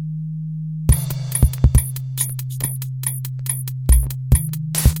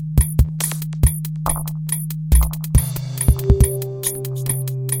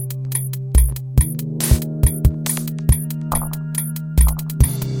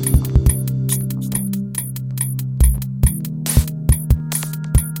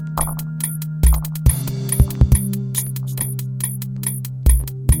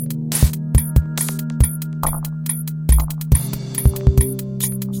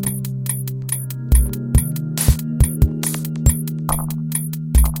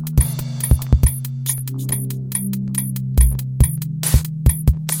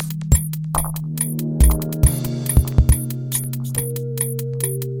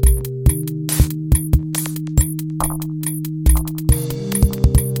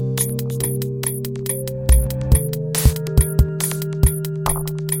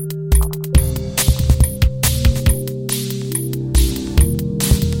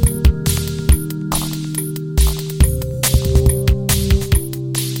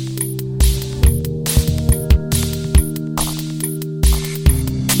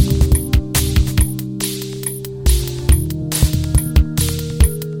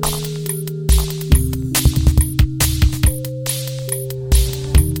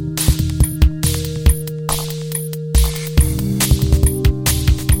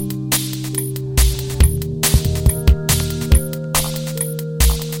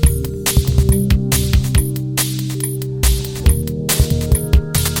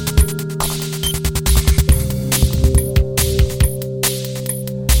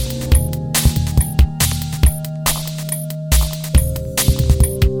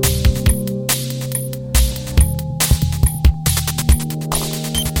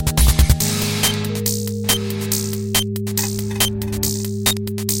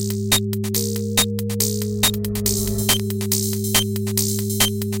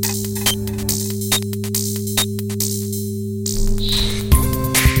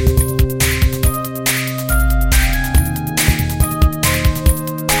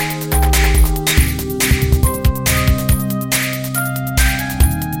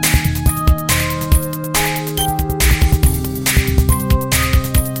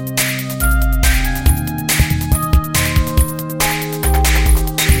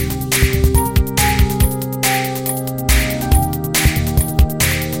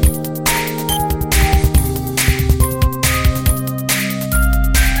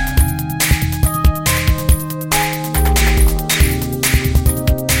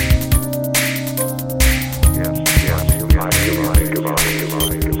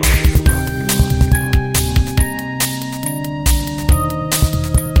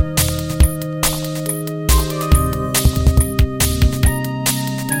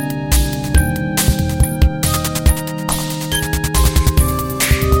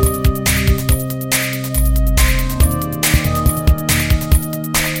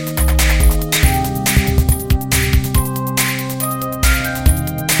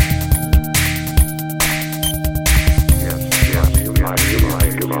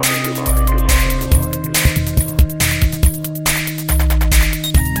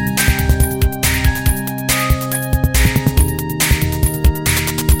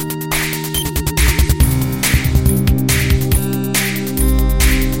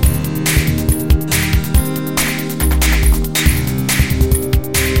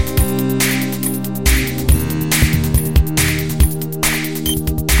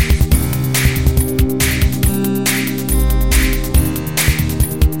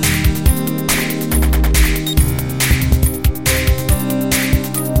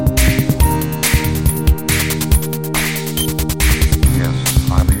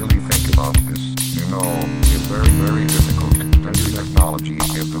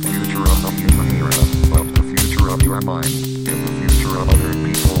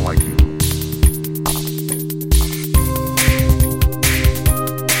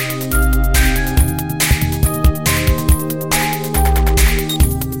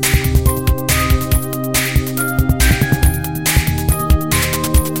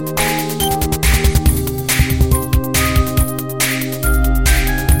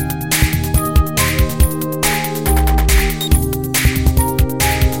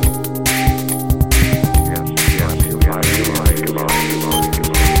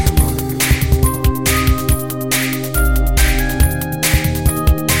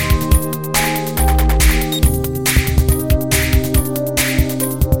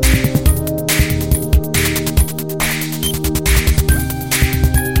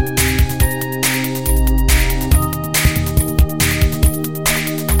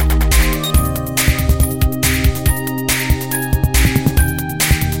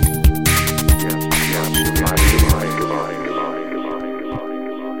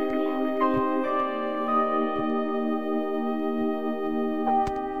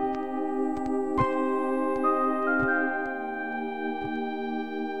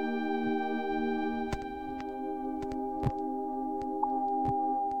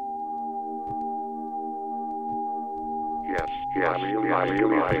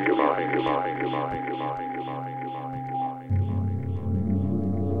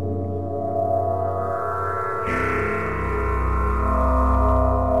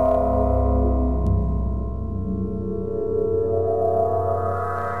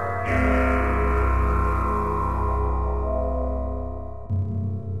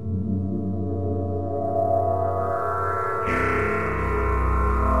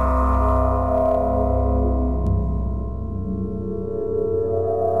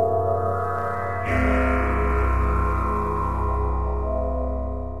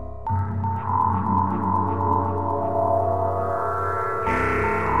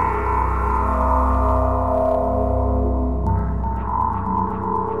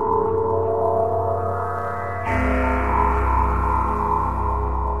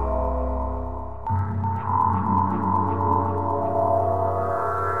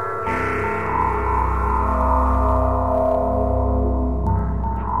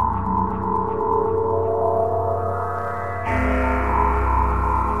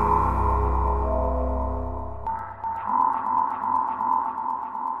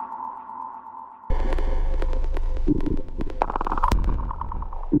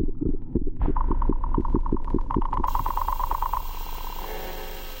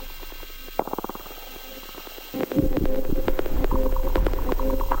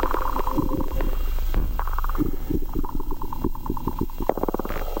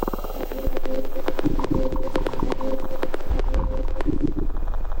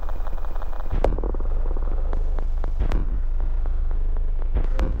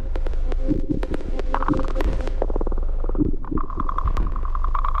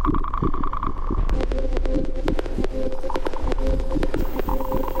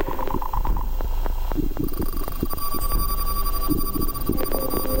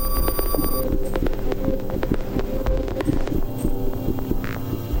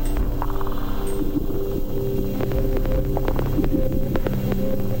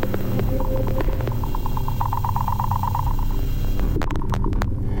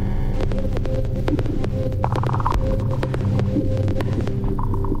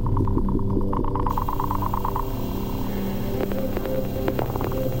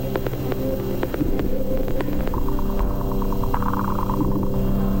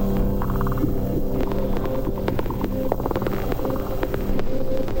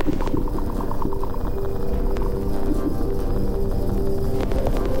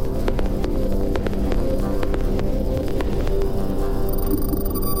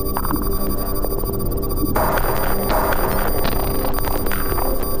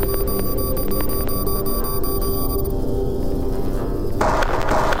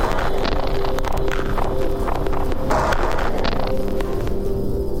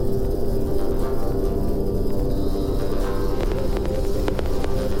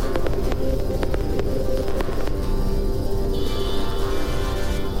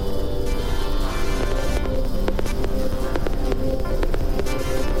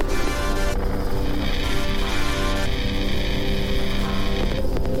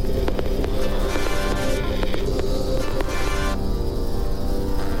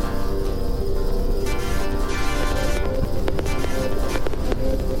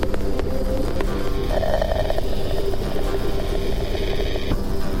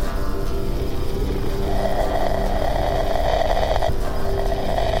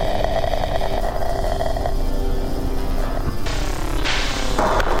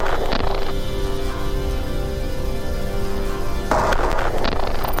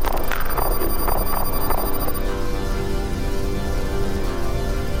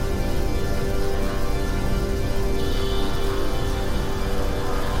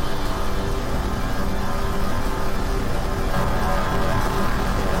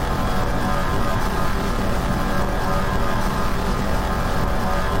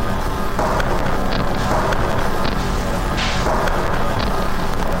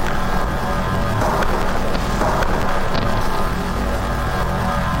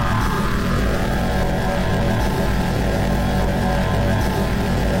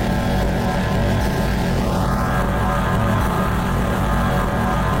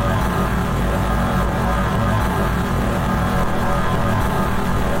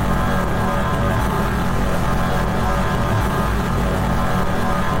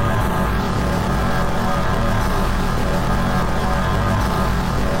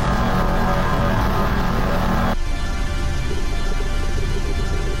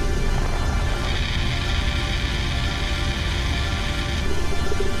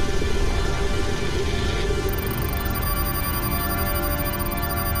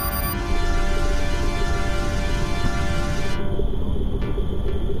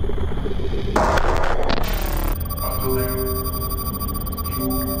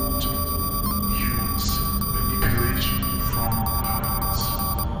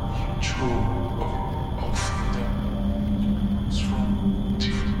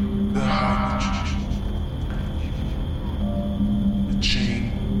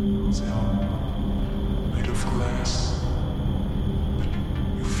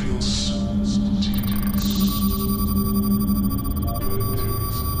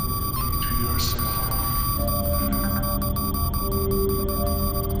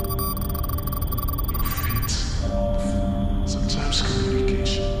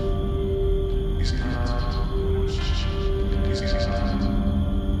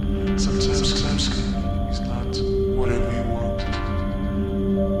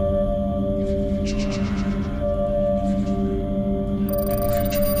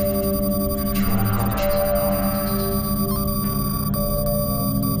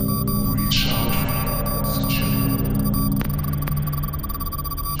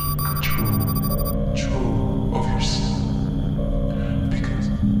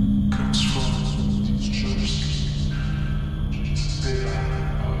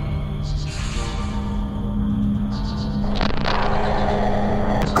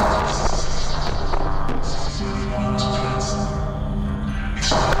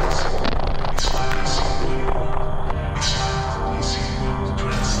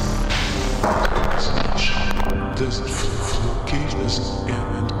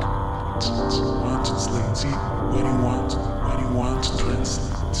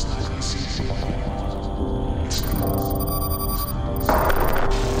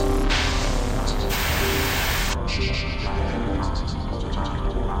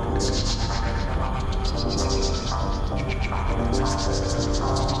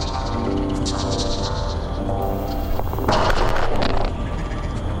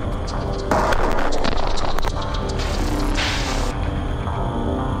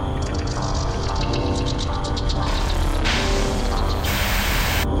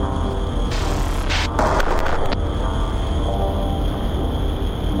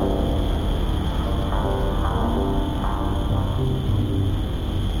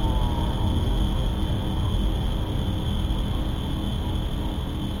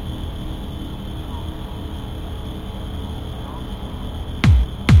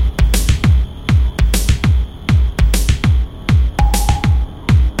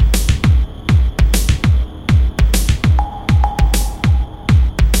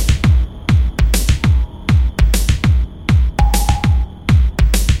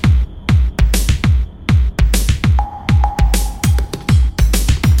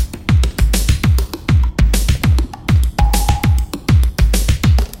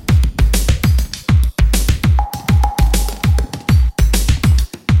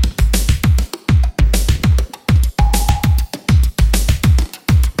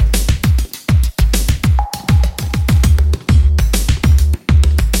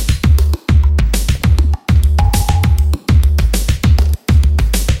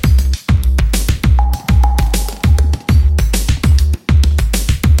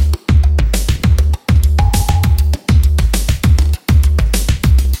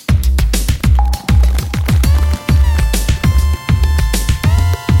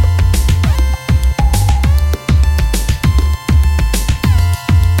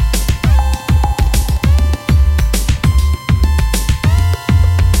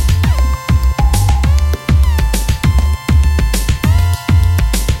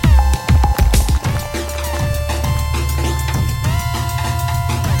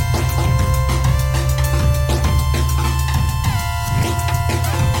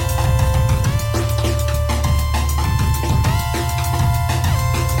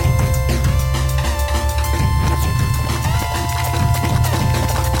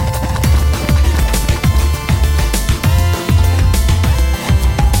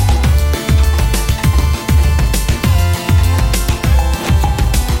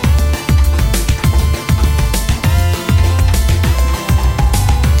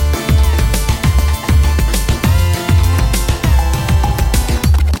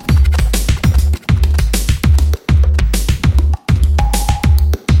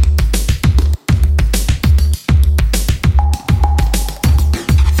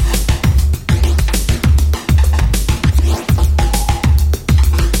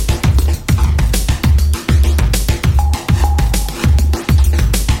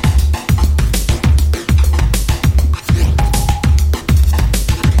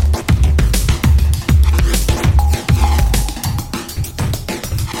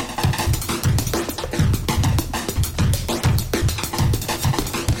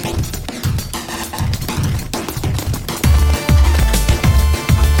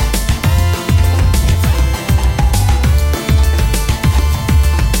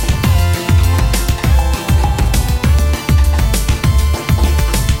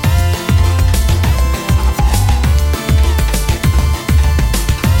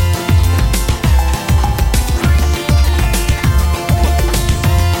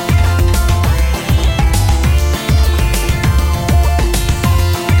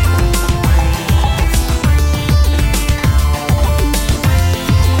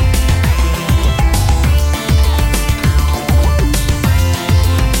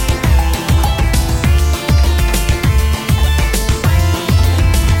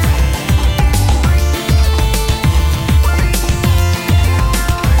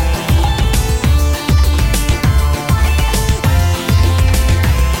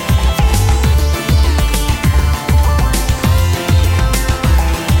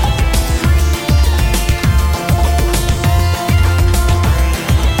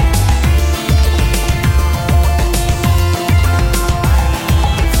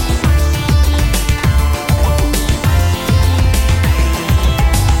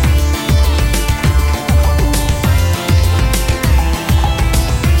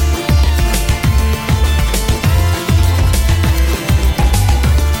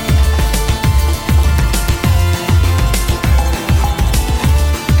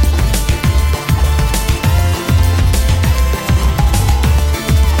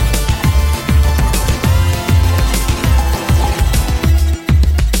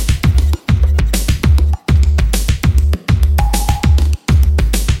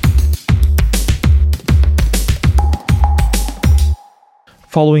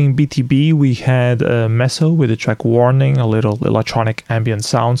 Following BTB, we had Meso with the track Warning, a little electronic ambient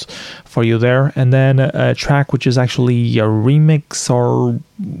sounds for you there. And then a track which is actually a remix or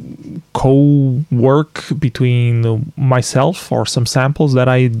co-work between myself or some samples that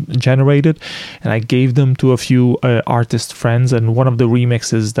I generated, and I gave them to a few artist friends. And one of the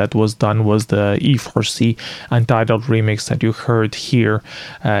remixes that was done was the E4C Untitled remix that you heard here.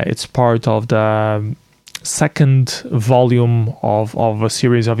 It's part of the second volume of a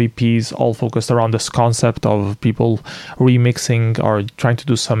series of EPs, all focused around this concept of people remixing or trying to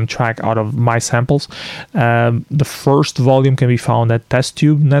do some track out of my samples. The first volume can be found at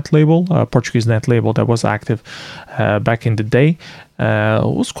TestTube net label, a Portuguese net label that was active back in the day.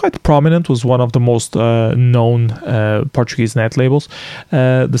 Was quite prominent, was one of the most known Portuguese net labels.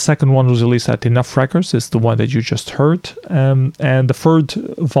 The second one was released at Enough Records, it's the one that you just heard. And the third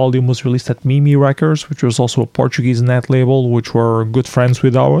volume was released at Mimi Records, which was also a Portuguese net label, which were good friends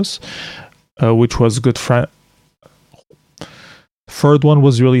with ours, which was good friend. Third one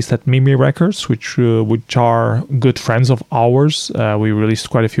was released at Mimi Records, which are good friends of ours. We released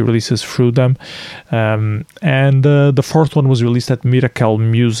quite a few releases through them. And the fourth one was released at Miracle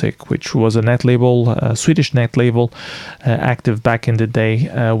Music, which was a net label, a Swedish net label, active back in the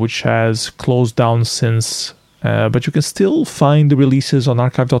day, which has closed down since. But you can still find the releases on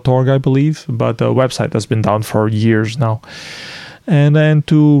archive.org, I believe, but the website has been down for years now. And then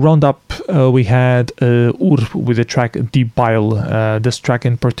to round up, we had Urb with the track Deep Bile. This track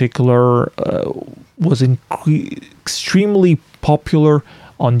in particular was extremely popular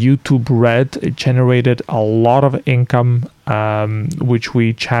on YouTube Red. It generated a lot of income, which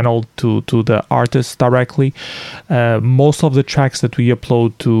we channeled to the artists directly. Most of the tracks that we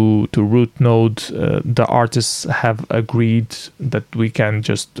upload to Root Node, the artists have agreed that we can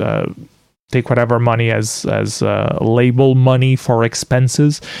just take whatever money as label money for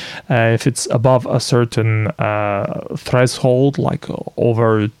expenses. If it's above a certain threshold, like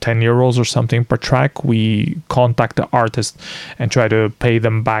over 10 euros or something per track, we contact the artist and try to pay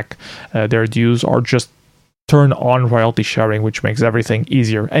them back their dues, or just turn on royalty sharing, which makes everything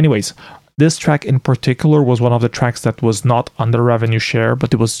easier. Anyways, this track in particular was one of the tracks that was not under revenue share,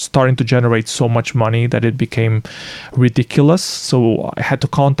 but it was starting to generate so much money that it became ridiculous. So I had to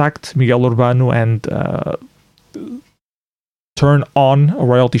contact Miguel Urbano and turn on a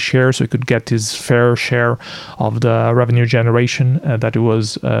royalty share so he could get his fair share of the revenue generation that he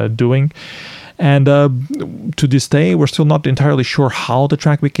was doing. And to this day, we're still not entirely sure how the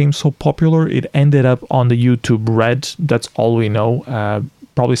track became so popular. It ended up on the YouTube Red. That's all we know.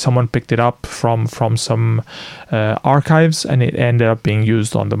 Probably someone picked it up from some archives, and it ended up being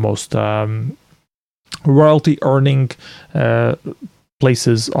used on the most royalty earning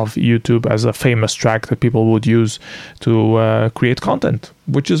places of YouTube as a famous track that people would use to create content,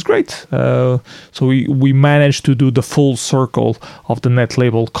 which is great. So we managed to do the full circle of the net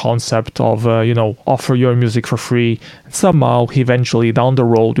label concept of offer your music for free. Somehow, eventually down the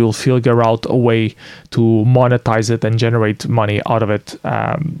road, you'll figure out a way to monetize it and generate money out of it.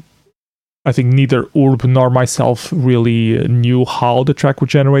 I think neither Urb nor myself really knew how the track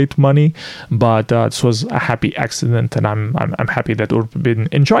would generate money, but this was a happy accident, and I'm happy that Urb been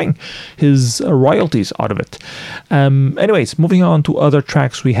enjoying his royalties out of it. Anyways, moving on to other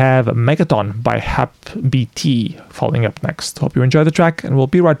tracks, we have Megaton by hapbt following up next. Hope you enjoy the track, and we'll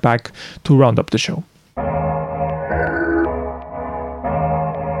be right back to round up the show.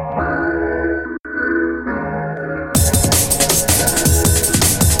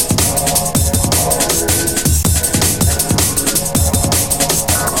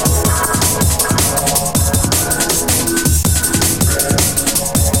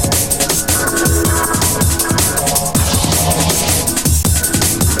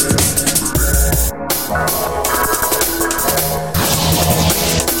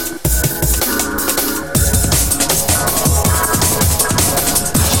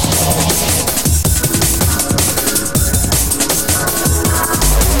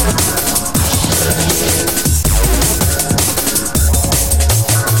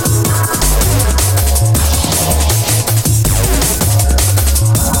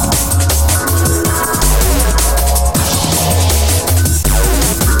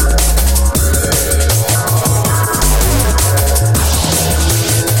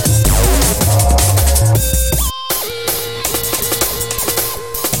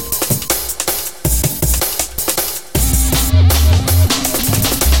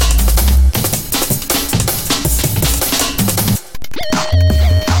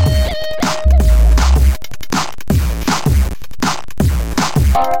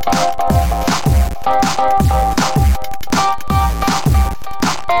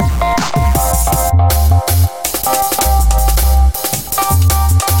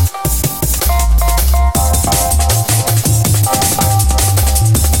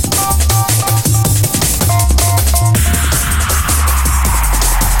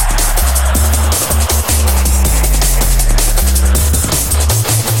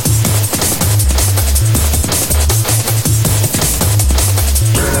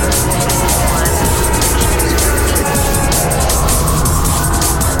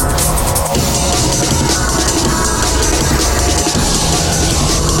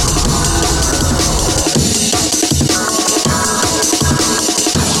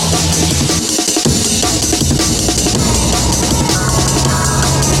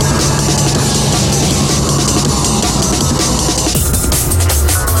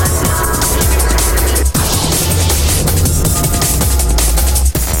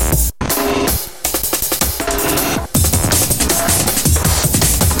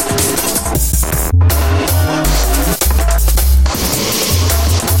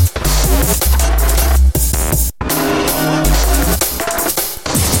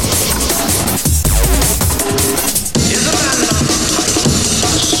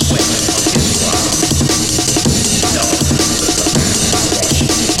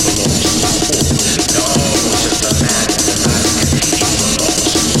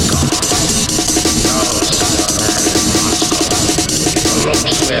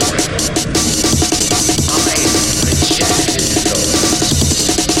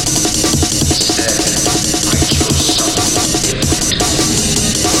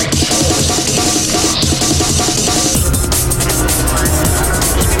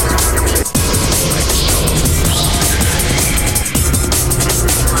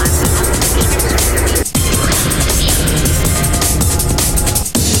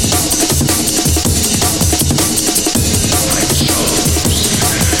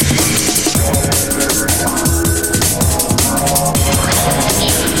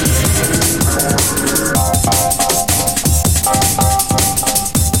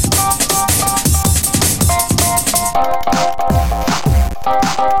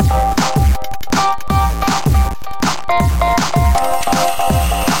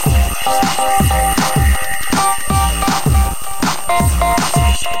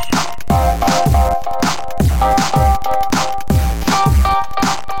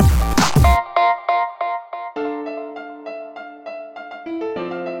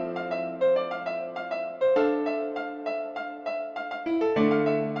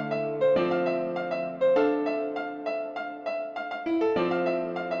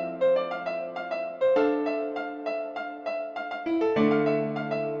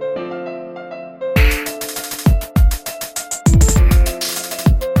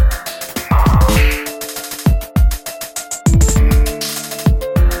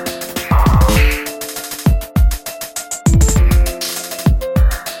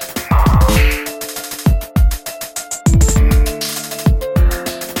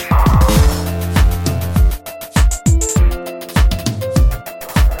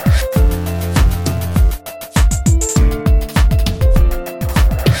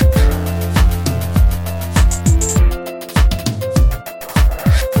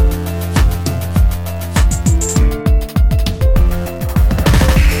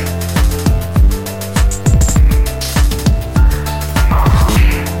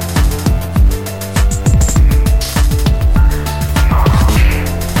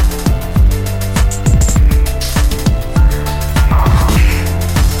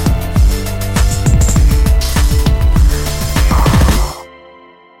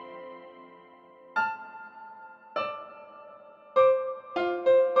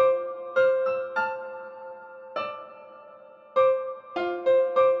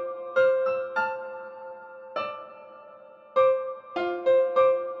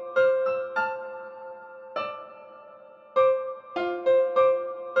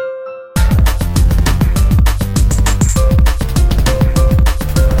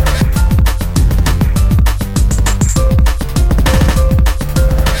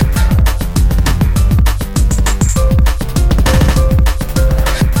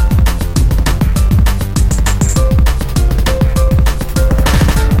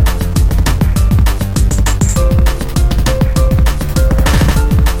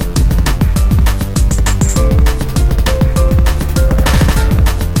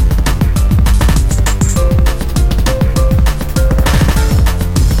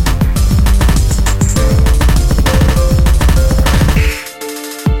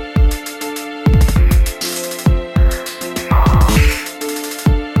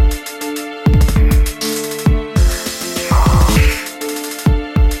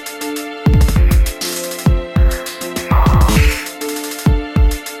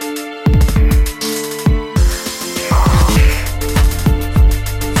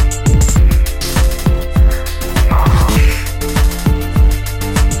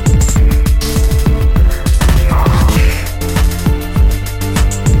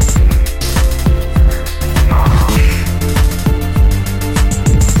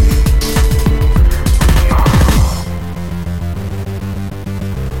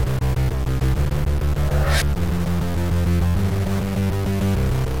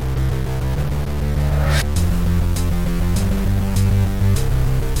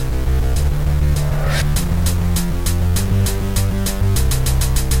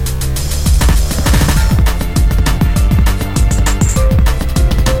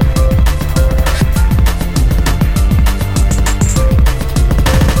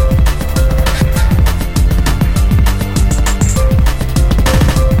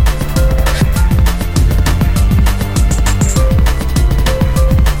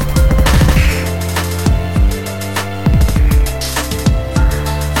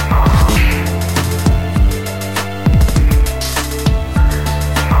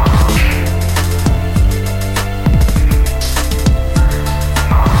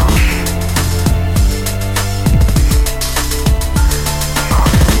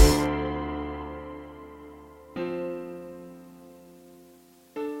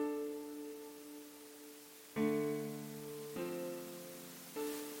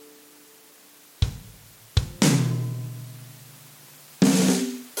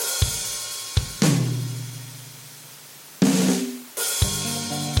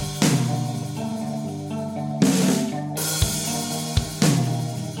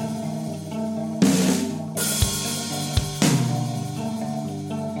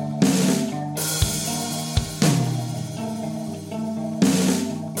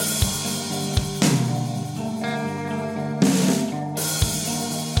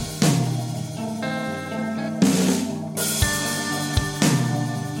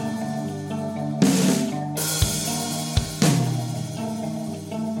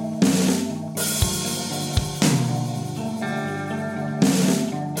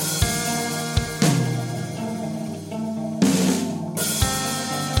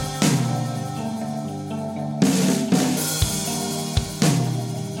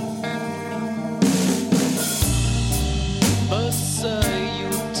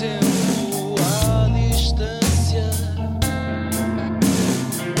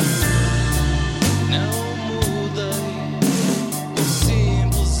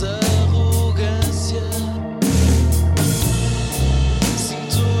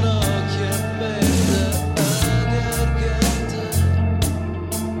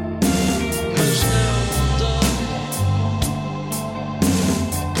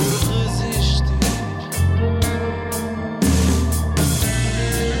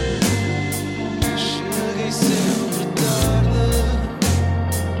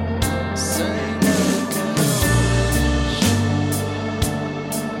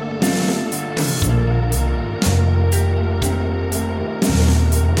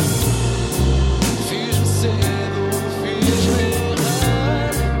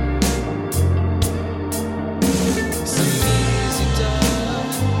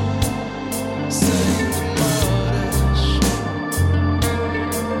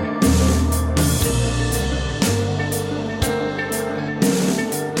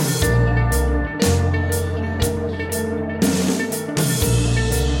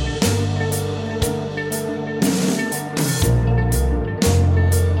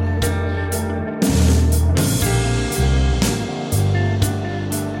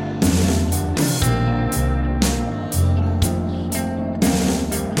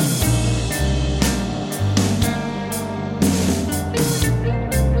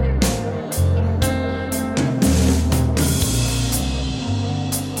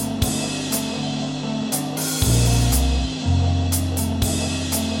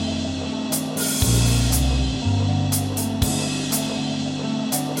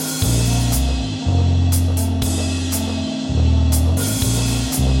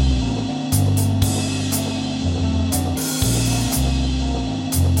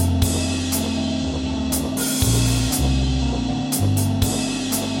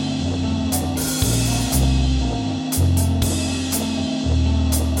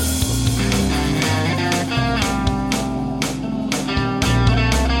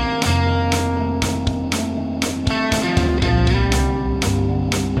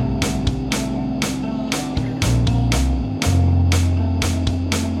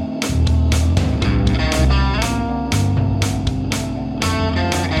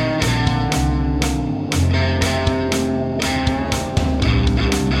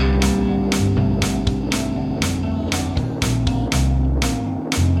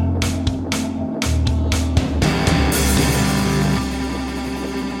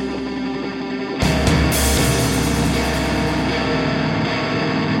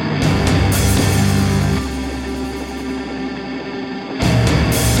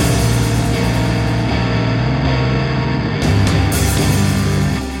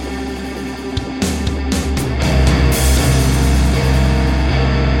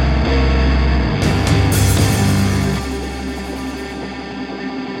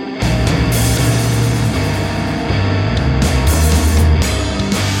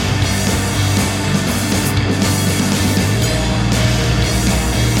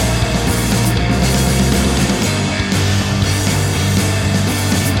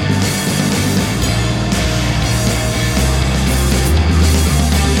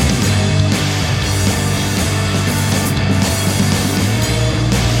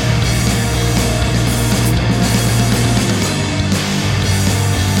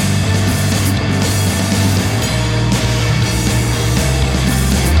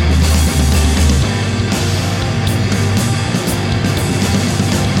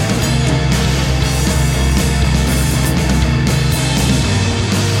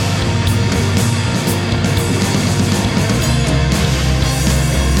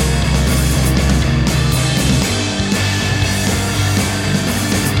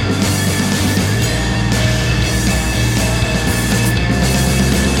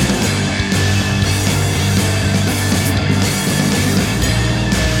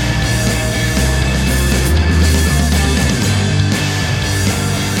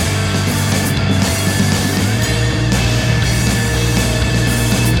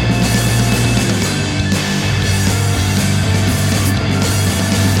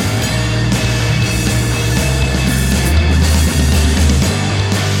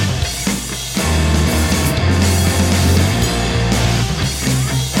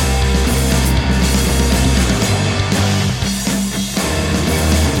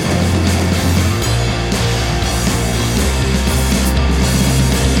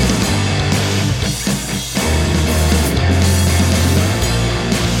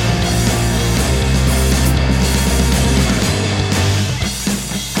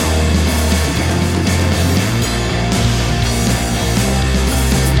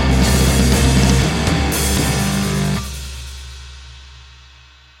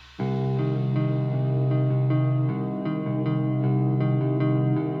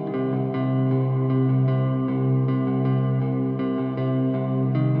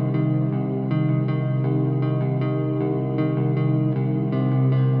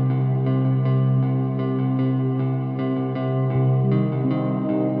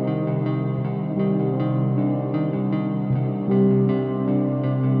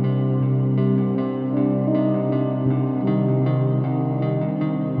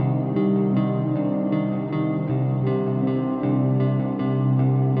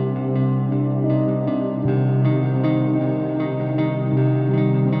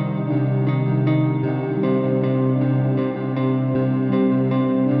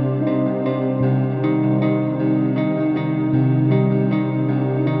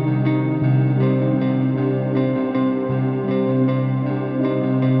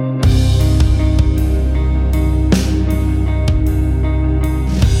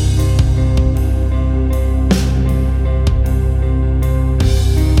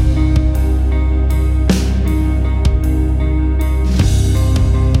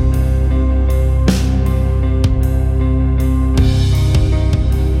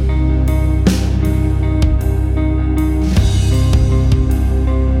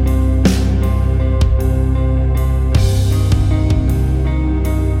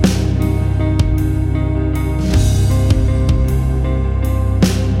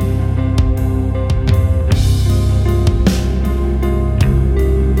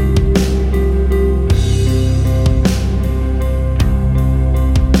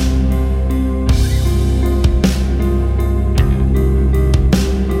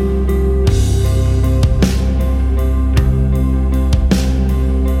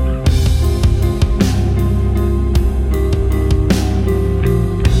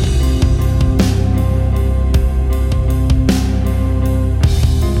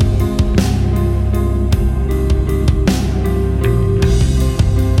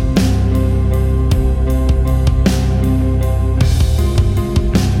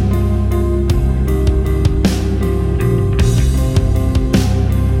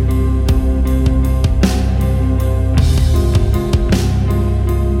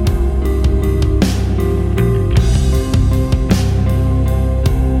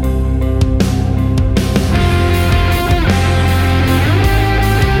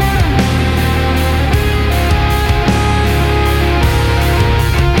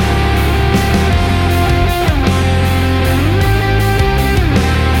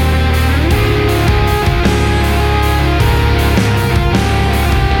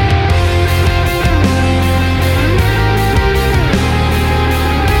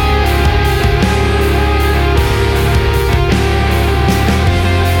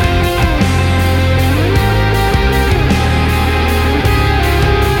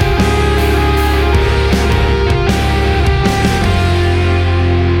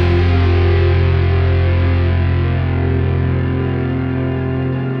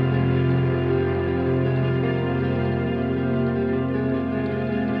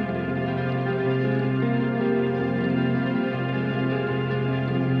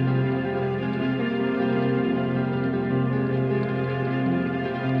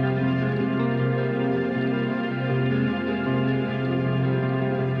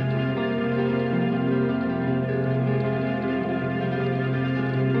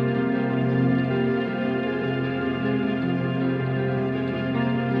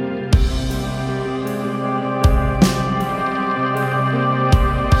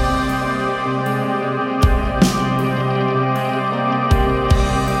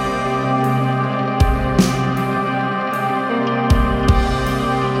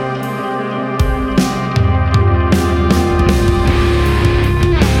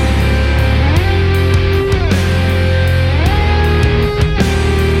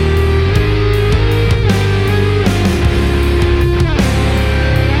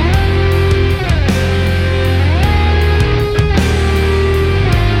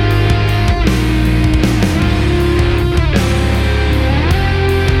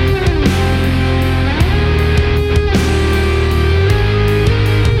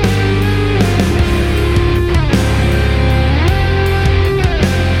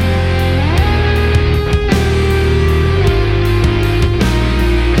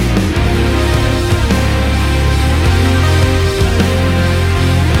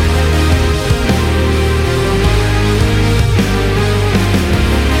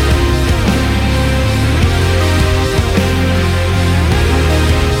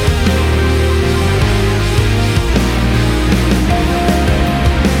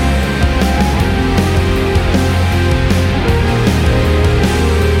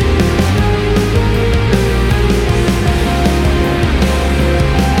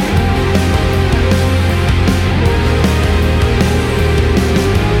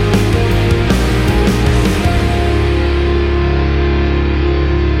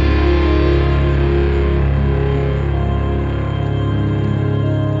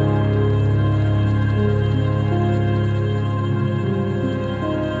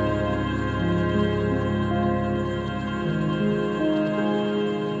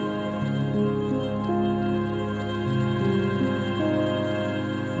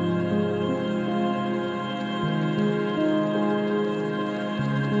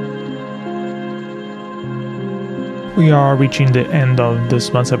 We are reaching the end of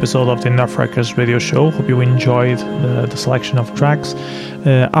this month's episode of the Enough Records radio show. Hope you enjoyed the selection of tracks.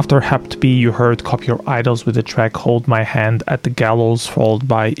 After hapbt, you heard Copy Your Idols with the track Hold My Hand at the Gallows, followed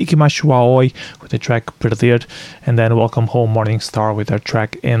by Ikimashoo Aoi with the track Perder, and then Welcome Home Morning Star with their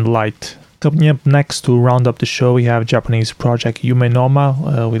track In Light. Coming up next to round up the show, we have Japanese project Yume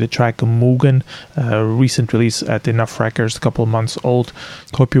Noma with the track Mugen, recent release at Enough Records, a couple of months old.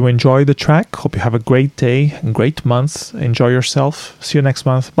 Hope you enjoy the track. Hope you have a great day, a great month. Enjoy yourself. See you next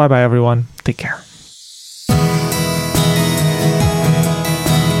month. Bye bye, everyone. Take care.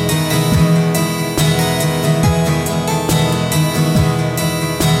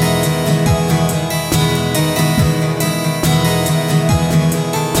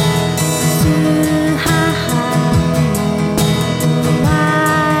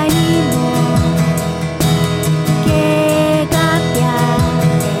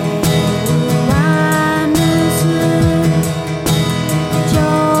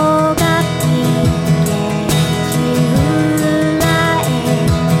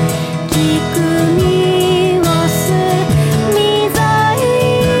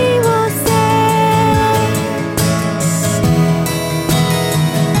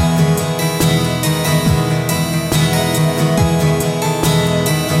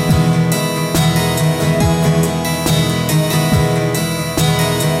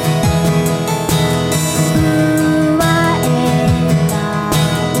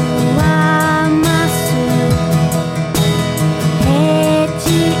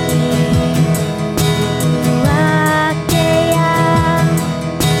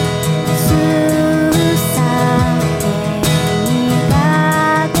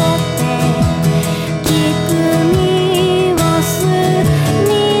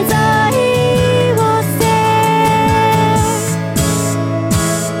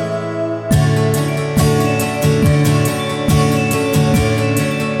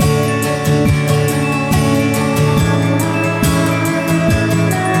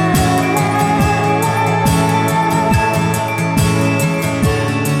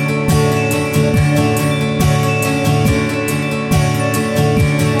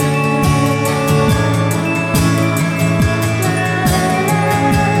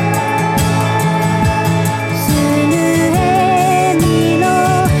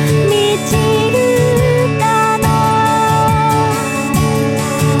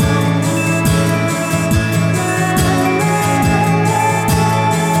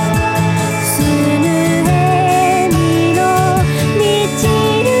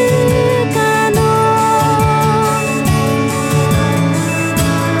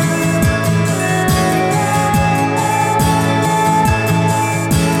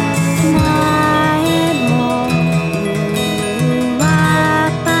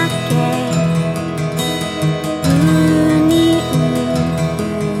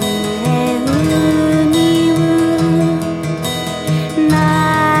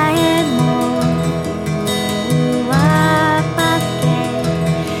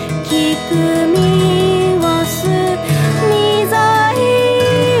 good.